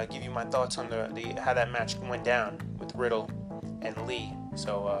 and give you my thoughts on how that match went down with Riddle and Lee.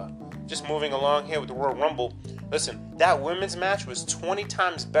 So just moving along here with the Royal Rumble. Listen, that women's match was 20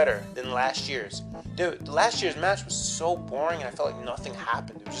 times better than last year's. Dude, last year's match was so boring, and I felt like nothing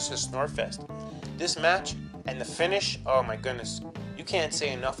happened. It was just a snore fest. This match and the finish, oh my goodness. You can't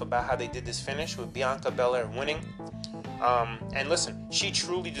say enough about how they did this finish with Bianca Belair winning. And listen, she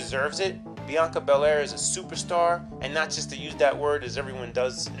truly deserves it. Bianca Belair is a superstar, and not just to use that word as everyone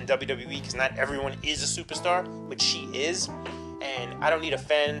does in WWE, because not everyone is a superstar, but she is. And I don't need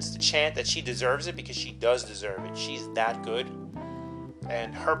fans to chant that she deserves it, because she does deserve it. She's that good.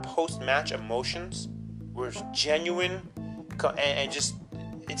 And her post-match emotions were genuine, and just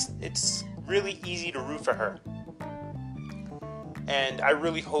it's really easy to root for her. And I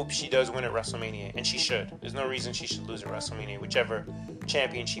really hope she does win at WrestleMania, and she should. There's no reason she should lose at WrestleMania, whichever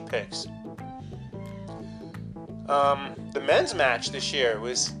champion she picks. The men's match this year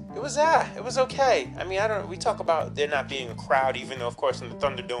was okay. I mean, we talk about there not being a crowd, even though, of course, in the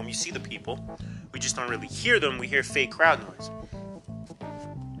Thunderdome you see the people. We just don't really hear them. We hear fake crowd noise.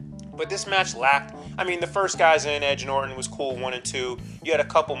 But this match lacked. I mean, the first guys in, Edge and Orton, was cool, 1 and 2. You had a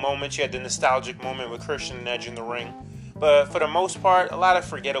couple moments. You had the nostalgic moment with Christian and Edge in the ring. But for the most part, a lot of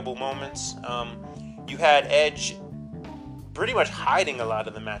forgettable moments. You had Edge pretty much hiding a lot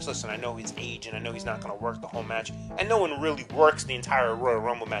of the match. Listen, I know his age and I know he's not going to work the whole match. And no one really works the entire Royal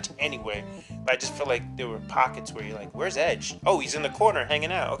Rumble match anyway. But I just feel like there were pockets where you're like, where's Edge? Oh, he's in the corner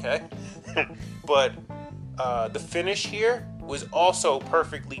hanging out. Okay. But the finish here was also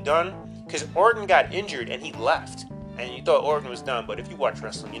perfectly done because Orton got injured and he left. And you thought Orton was done. But if you watch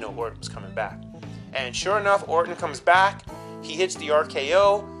wrestling, you know Orton was coming back. And sure enough, Orton comes back. He hits the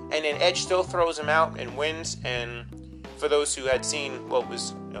RKO. And then Edge still throws him out and wins. And for those who had seen what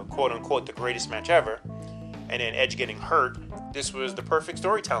was, quote unquote, the greatest match ever, and then Edge getting hurt, this was the perfect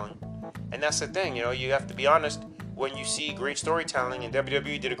storytelling. And that's the thing, you have to be honest. When you see great storytelling, and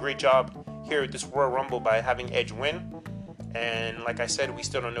WWE did a great job here at this Royal Rumble by having Edge win. And like I said, we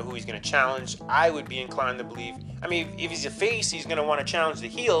still don't know who he's going to challenge. I would be inclined to believe, if he's a face, he's going to want to challenge the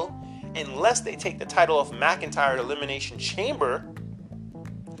heel, unless they take the title off McIntyre at Elimination Chamber.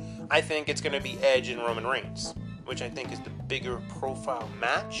 I think it's going to be Edge and Roman Reigns, which I think is the bigger profile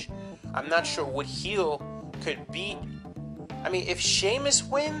match. I'm not sure what heel could beat. If Sheamus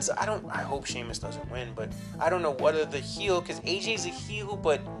wins, I hope Sheamus doesn't win, but I don't know what other heel, because AJ's a heel,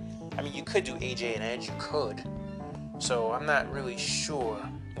 but you could do AJ and Edge, you could. So I'm not really sure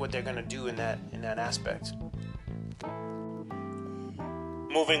what they're gonna do in that aspect.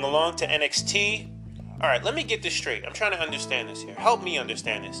 Moving along to NXT. All right, let me get this straight. I'm trying to understand this here. Help me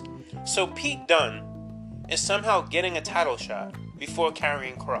understand this. So Pete Dunne is somehow getting a title shot before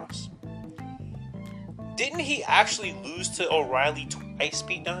Karrion Kross. Didn't he actually lose to O'Reilly twice,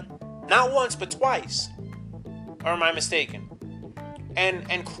 Pete Dunne? Not once, but twice. Or am I mistaken? And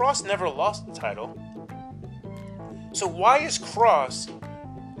Kross never lost the title. So why is Kross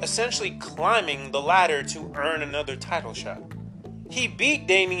essentially climbing the ladder to earn another title shot? He beat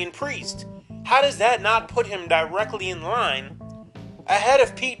Damian Priest. How does that not put him directly in line ahead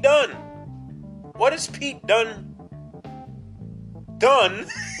of Pete Dunne? What has Pete Dunne done?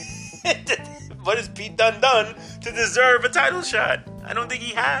 What has Pete Dunne done to deserve a title shot? I don't think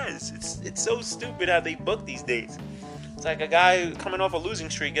he has. It's so stupid how they book these days. It's like a guy coming off a losing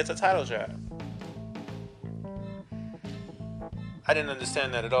streak gets a title shot. I didn't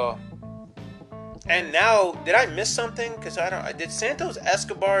understand that at all. And now, did I miss something? Because did Santos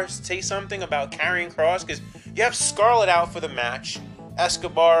Escobar say something about Karrion Kross? Because you have Scarlett out for the match.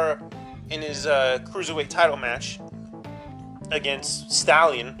 Escobar in his cruiserweight title match against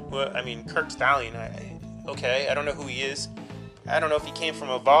Stallion. Kirk Stallion. Okay, I don't know who he is. I don't know if he came from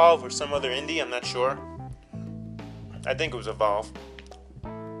Evolve or some other indie. I'm not sure. I think it was Evolve.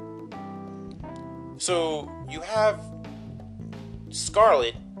 So you have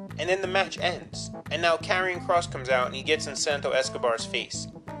Scarlett, and then the match ends. And now Karrion Kross comes out and he gets in Santos Escobar's face.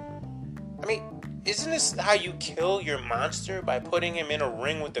 Isn't this how you kill your monster, by putting him in a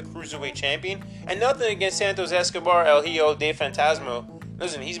ring with the Cruiserweight Champion? And nothing against Santos Escobar, El Hijo de Fantasma.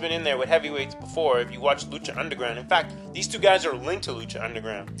 Listen, he's been in there with heavyweights before if you watch Lucha Underground. In fact, these two guys are linked to Lucha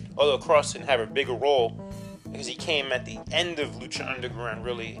Underground. Although Kross didn't have a bigger role because he came at the end of Lucha Underground,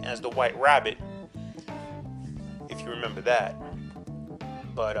 really, as the White Rabbit. If you remember that.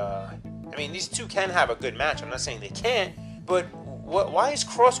 But, these two can have a good match. I'm not saying they can't, but why is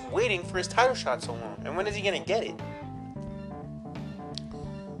Kross waiting for his title shot so long? And when is he going to get it?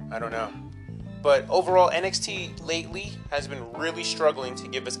 I don't know. But overall, NXT lately has been really struggling to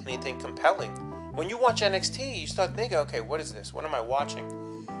give us anything compelling. When you watch NXT, you start thinking, okay, what is this? What am I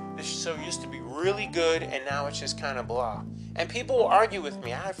watching? This show used to be really good, and now it's just kind of blah. And people will argue with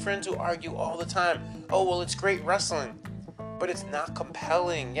me. I have friends who argue all the time. Oh, well, it's great wrestling, but it's not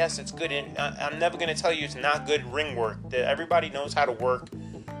compelling. Yes, it's good. I'm never going to tell you it's not good ring work. Everybody knows how to work.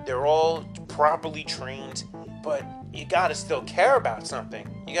 They're all properly trained, but you gotta still care about something.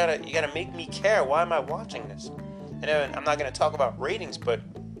 You gotta make me care. Why am I watching this? And then I'm not gonna talk about ratings, but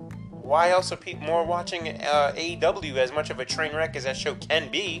why else are people more watching AEW, as much of a train wreck as that show can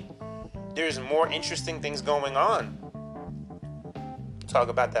be? There's more interesting things going on. Talk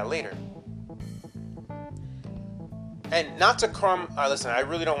about that later. And not to listen, I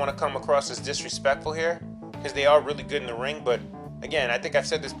really don't want to come across as disrespectful here, because they are really good in the ring, but again, I think I've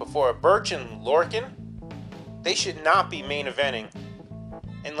said this before, Birch and Lorcan, they should not be main eventing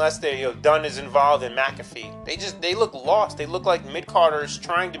unless Dunn is involved in McAfee. They look lost. They look like mid-carders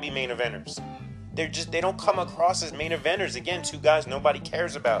trying to be main eventers. They don't come across as main eventers. Again, two guys nobody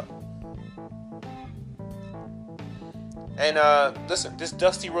cares about. And listen, this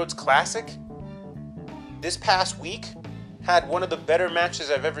Dusty Rhodes Classic this past week had one of the better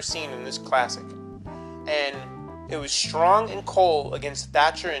matches I've ever seen in this classic. And It was Strong and Cole against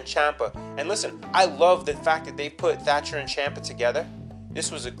Thatcher and Ciampa. And listen, I love the fact that they put Thatcher and Ciampa together.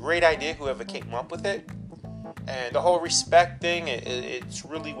 This was a great idea, whoever came up with it. And the whole respect thing, it's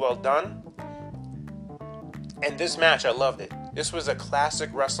really well done. And this match, I loved it. This was a classic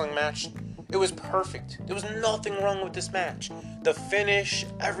wrestling match. It was perfect. There was nothing wrong with this match. The finish,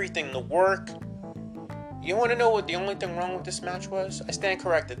 everything, the work. You want to know what the only thing wrong with this match was? I stand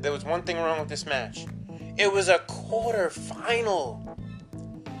corrected. There was one thing wrong with this match. It was a quarterfinal.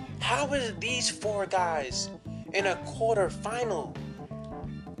 How is these four guys in a quarterfinal?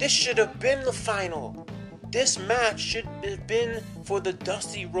 This should have been the final. This match should have been for the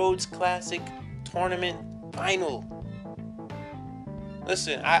Dusty Rhodes Classic Tournament final.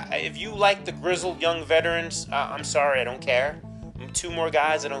 Listen, if you like the grizzled young veterans, I'm sorry, I don't care. Two more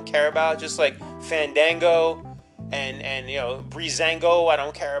guys I don't care about, just like Fandango and Breezango, I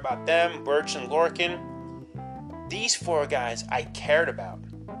don't care about them, Birch and Lorcan. These four guys I cared about.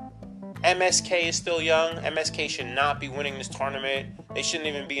 MSK is still young. MSK should not be winning this tournament. They shouldn't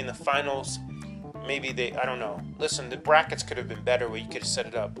even be in the finals. Maybe I don't know. Listen, the brackets could have been better where you could have set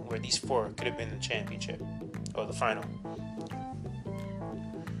it up where these four could have been the championship or the final.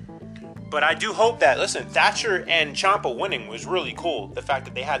 But I do hope that, listen, Thatcher and Ciampa winning was really cool. The fact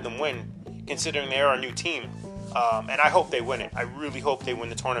that they had them win, considering they are a new team. And I hope they win it. I really hope they win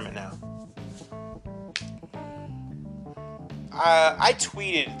the tournament now. I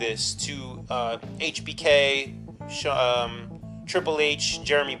tweeted this to HBK, Triple H,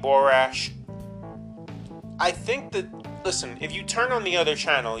 Jeremy Borash. I think that, listen, if you turn on the other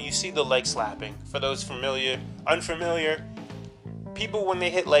channel, you see the leg slapping. For those unfamiliar, people, when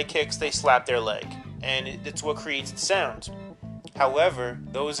they hit leg kicks, they slap their leg. And it's what creates the sound. However,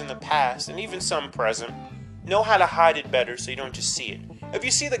 those in the past, and even some present, know how to hide it better so you don't just see it. If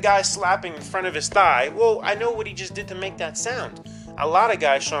you see the guy slapping in front of his thigh, well, I know what he just did to make that sound. A lot of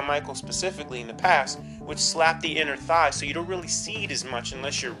guys, Shawn Michaels specifically in the past, would slap the inner thigh so you don't really see it as much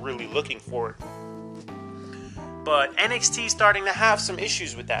unless you're really looking for it. But NXT's starting to have some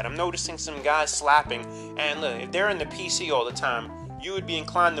issues with that. I'm noticing some guys slapping, and look, if they're in the PC all the time, you would be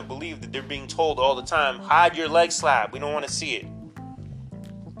inclined to believe that they're being told all the time, hide your leg slap, we don't want to see it.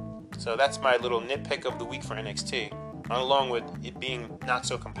 So that's my little nitpick of the week for NXT, along with it being not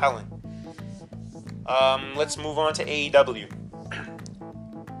so compelling. Let's move on to AEW. I'm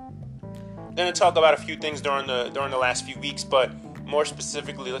going to talk about a few things during the last few weeks, but more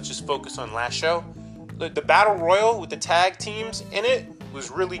specifically, let's just focus on last show. The Battle Royal with the tag teams in it was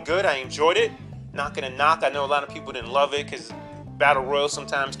really good. I enjoyed it. Not going to knock. I know a lot of people didn't love it because Battle Royal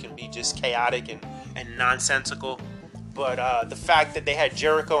sometimes can be just chaotic and nonsensical. But the fact that they had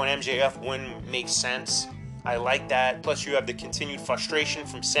Jericho and MJF win makes sense. I like that. Plus, you have the continued frustration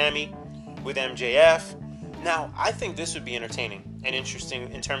from Sammy with MJF. Now, I think this would be entertaining and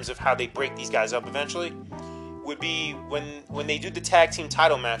interesting in terms of how they break these guys up eventually. Would be when they do the tag team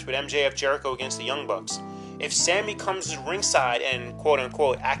title match with MJF Jericho against the Young Bucks. If Sammy comes to ringside and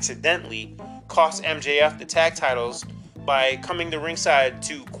quote-unquote accidentally costs MJF the tag titles by coming to ringside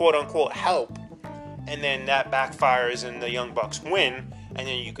to quote-unquote help, and then that backfires and the Young Bucks win, and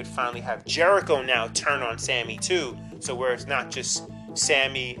then you could finally have Jericho now turn on Sammy too, so where it's not just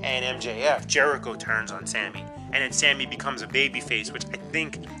Sammy and MJF, Jericho turns on Sammy, and then Sammy becomes a babyface, which I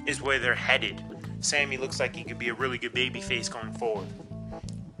think is where they're headed. Sammy looks like he could be a really good babyface going forward.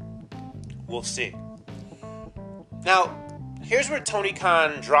 We'll see. Now, here's where Tony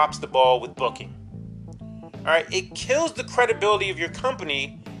Khan drops the ball with booking. Alright, it kills the credibility of your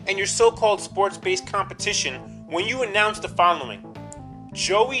company and your so-called sports-based competition when you announce the following.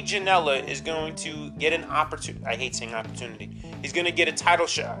 Joey Janela is going to get an opportunity. I hate saying opportunity. He's going to get a title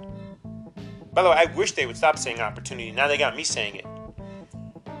shot. By the way, I wish they would stop saying opportunity. Now they got me saying it.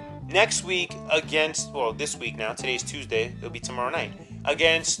 Next week this week now, today's Tuesday, it'll be tomorrow night,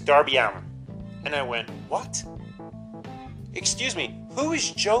 against Darby Allin. And I went, what? Excuse me, who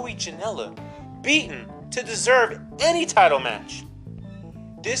is Joey Janela beaten to deserve any title match?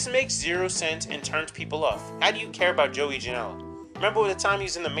 This makes zero sense and turns people off. How do you care about Joey Janela? Remember the time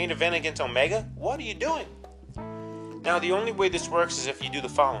he's in the main event against Omega? What are you doing? Now, the only way this works is if you do the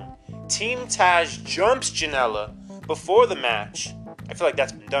following. Team Taz jumps Janela before the match. I feel like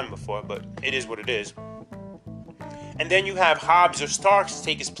that's been done before, but it is what it is. And then you have Hobbs or Starks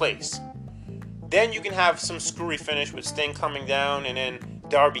take his place. Then you can have some screwy finish with Sting coming down, and then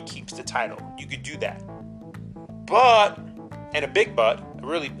Darby keeps the title. You could do that. But, and a big but, a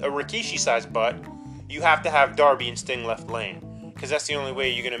Rikishi-sized but, you have to have Darby and Sting left laying. Because that's the only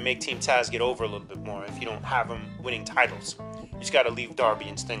way you're going to make Team Taz get over a little bit more if you don't have them winning titles. You just got to leave Darby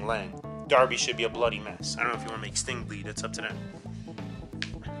and Sting laying. Darby should be a bloody mess. I don't know if you want to make Sting bleed. It's up to them.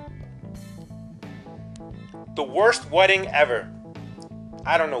 The worst wedding ever.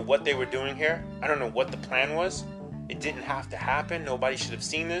 I don't know what they were doing here. I don't know what the plan was. It didn't have to happen. Nobody should have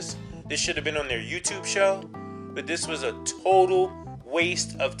seen this. This should have been on their YouTube show. But this was a total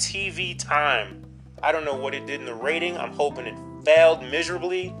waste of TV time. I don't know what it did in the rating. I'm hoping it failed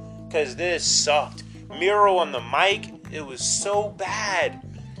miserably, because this sucked. Miro on the mic, it was so bad.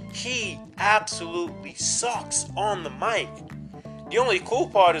 He absolutely sucks on the mic. The only cool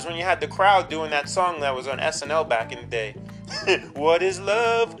part is when you had the crowd doing that song that was on SNL back in the day. What is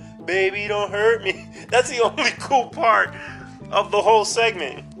love? Baby, don't hurt me. That's the only cool part of the whole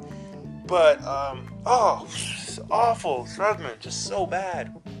segment. But, awful segment. Just so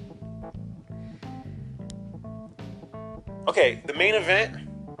bad. Okay, the main event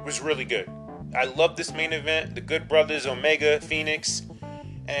was really good. I love this main event. The Good Brothers, Omega, Phoenix,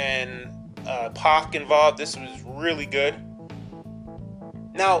 and Pac involved. This was really good.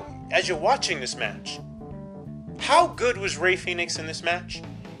 Now, as you're watching this match, how good was Rey Fenix in this match?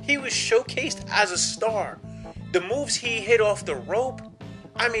 He was showcased as a star. The moves he hit off the rope,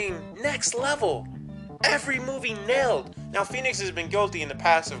 I mean, next level. Every move he nailed. Now, Phoenix has been guilty in the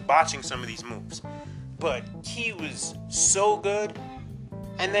past of botching some of these moves, but he was so good.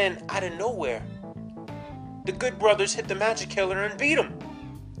 And then, out of nowhere, the Good Brothers hit the Magic Killer and beat him.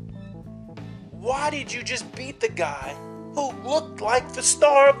 Why did you just beat the guy who looked like the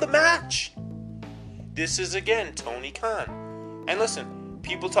star of the match? This is, again, Tony Khan. And listen,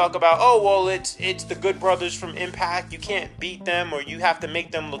 people talk about, oh, well, it's the Good Brothers from Impact. You can't beat them, or you have to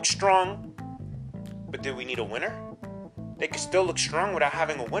make them look strong. But did we need a winner? They could still look strong without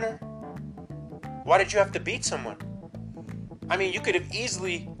having a winner. Why did you have to beat someone? I mean, you could have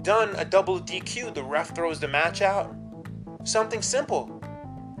easily done a double DQ. The ref throws the match out. Something simple.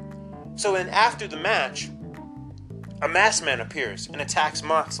 So then after the match, a masked man appears and attacks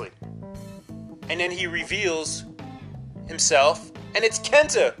Moxley. And then he reveals himself, and it's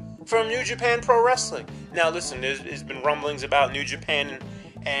Kenta from New Japan Pro Wrestling. Now listen, there's been rumblings about New Japan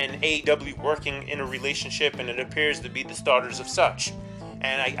and AEW working in a relationship, and it appears to be the starters of such.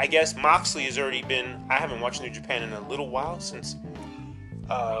 And I guess Moxley has already been... I haven't watched New Japan in a little while, since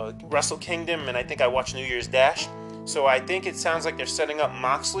Wrestle Kingdom, and I think I watched New Year's Dash. So I think it sounds like they're setting up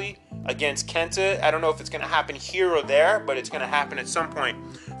Moxley against Kenta. I don't know if it's going to happen here or there, but it's going to happen at some point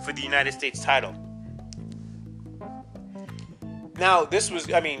for the United States title. Now, this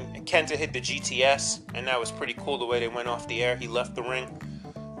was... I mean, Kenta hit the GTS, and that was pretty cool the way they went off the air. He left the ring.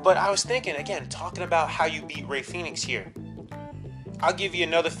 But I was thinking, again, talking about how you beat Rey Fenix here. I'll give you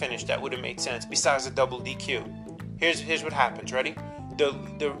another finish that would have made sense besides a double DQ. Here's what happens. Ready?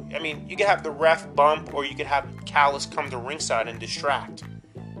 I mean, you could have the ref bump, or you could have Callis come to ringside and distract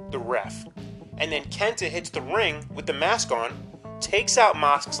the ref. And then Kenta hits the ring with the mask on, takes out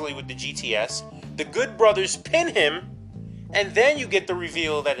Moxley with the GTS. The Good Brothers pin him, and then you get the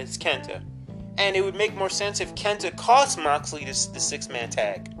reveal that it's Kenta. And it would make more sense if Kenta cost Moxley the six-man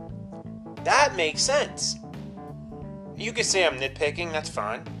tag. That makes sense. You could say I'm nitpicking, that's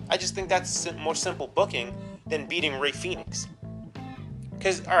fine. I just think that's more simple booking than beating Rey Fenix.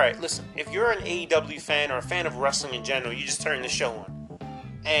 Because, alright, listen, if you're an AEW fan or a fan of wrestling in general, you just turn the show on.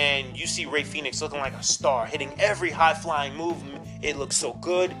 And you see Rey Fenix looking like a star, hitting every high-flying move. It looks so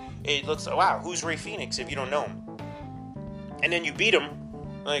good. It looks like, wow, who's Rey Fenix if you don't know him? And then you beat him,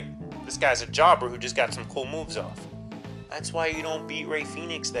 like, this guy's a jobber who just got some cool moves off. That's why you don't beat Rey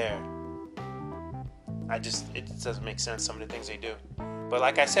Fenix there. It doesn't make sense, some of the things they do. But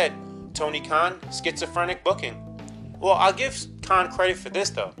like I said, Tony Khan, schizophrenic booking. Well, I'll give Khan credit for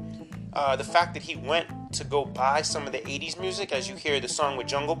this, though. The fact that he went to go buy some of the 80s music, as you hear the song with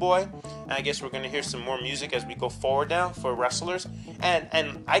Jungle Boy. And I guess we're going to hear some more music as we go forward now for wrestlers.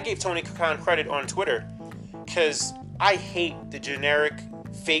 And I gave Tony Khan credit on Twitter, because I hate the generic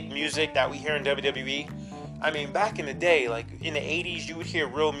fake music that we hear in WWE. I mean, back in the day, like in the 80s, you would hear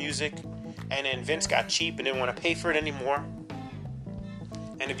real music, and then Vince got cheap and didn't want to pay for it anymore.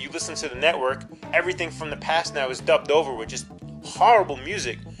 And if you listen to the network, everything from the past now is dubbed over with just horrible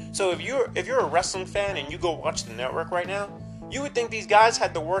music. So if you're a wrestling fan and you go watch the network right now, you would think these guys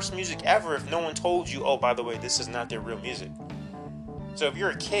had the worst music ever if no one told you, oh, by the way, this is not their real music. So if you're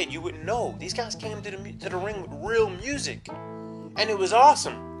a kid, you wouldn't know. These guys came to the ring with real music, and it was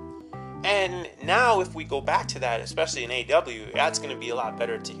awesome. And now if we go back to that, especially in AEW, that's going to be a lot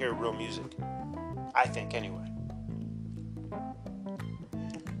better to hear real music. I think, anyway.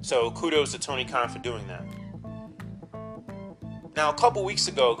 So kudos to Tony Khan for doing that. Now, a couple weeks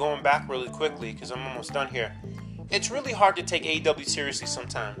ago, going back really quickly, because I'm almost done here, it's really hard to take AEW seriously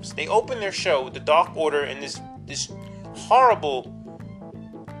sometimes. They open their show with the Dark Order and this horrible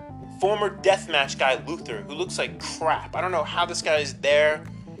former deathmatch guy, Luther, who looks like crap. I don't know how this guy is there.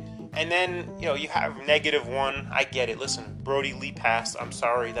 And then, you have -1. I get it. Listen, Brody Lee passed. I'm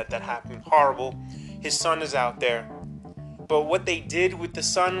sorry that happened. Horrible. His son is out there. But what they did with the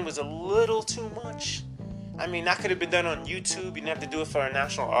son was a little too much. I mean, that could have been done on YouTube. You didn't have to do it for a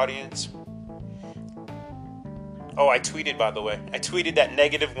national audience. Oh, I tweeted, by the way. I tweeted that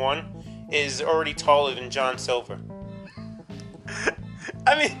 -1 is already taller than John Silver.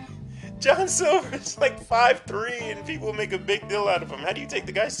 I mean, John Silver is like 5'3", and people make a big deal out of him. How do you take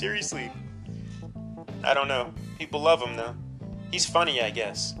the guy seriously? I don't know. People love him, though. He's funny, I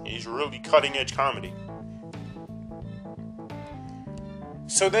guess. He's really cutting-edge comedy.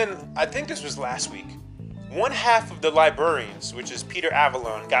 So then, I think this was last week, one half of the Librarians, which is Peter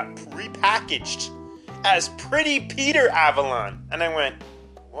Avalon, got repackaged as Pretty Peter Avalon. And I went,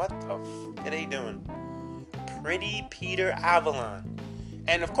 what the f*** are they doing? Pretty Peter Avalon.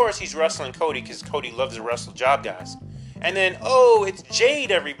 And of course he's wrestling Cody because Cody loves to wrestle job guys. And then, it's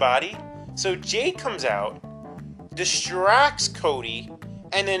Jade, everybody. So Jade comes out, distracts Cody,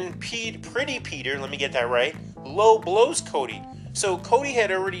 and then Pretty Peter, let me get that right, low blows Cody. So Cody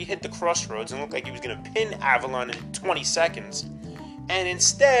had already hit the crossroads and looked like he was going to pin Avalon in 20 seconds. And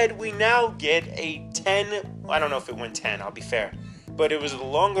instead, we now get a 10, I don't know if it went 10, I'll be fair. But it was a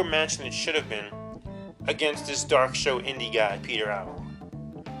longer match than it should have been against this dark show indie guy, Peter Avalon.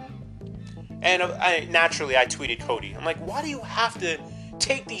 And I tweeted Cody. I'm like, why do you have to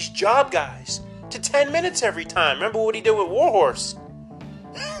take these job guys to 10 minutes every time? Remember what he did with Warhorse?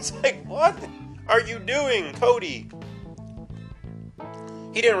 It's like, what are you doing, Cody?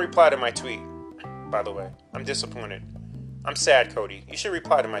 He didn't reply to my tweet, by the way. I'm disappointed. I'm sad, Cody. You should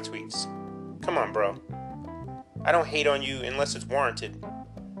reply to my tweets. Come on, bro. I don't hate on you unless it's warranted.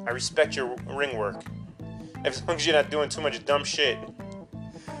 I respect your ring work. As long as you're not doing too much dumb shit.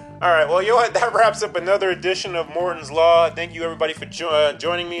 Alright, well, that wraps up another edition of Morton's Law. Thank you, everybody, for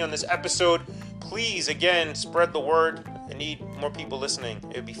joining me on this episode. Please, again, spread the word. I need more people listening.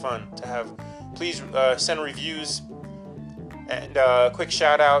 It would be fun to have. Please send reviews. And quick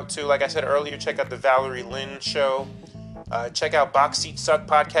shout out to, like I said earlier, check out the Valerie Lynn show. Check out Box Seat Suck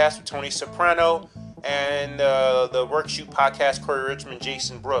podcast with Tony Soprano. And the Workshoot podcast, Corey Richmond,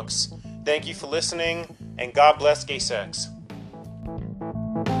 Jason Brooks. Thank you for listening. And God bless gay sex.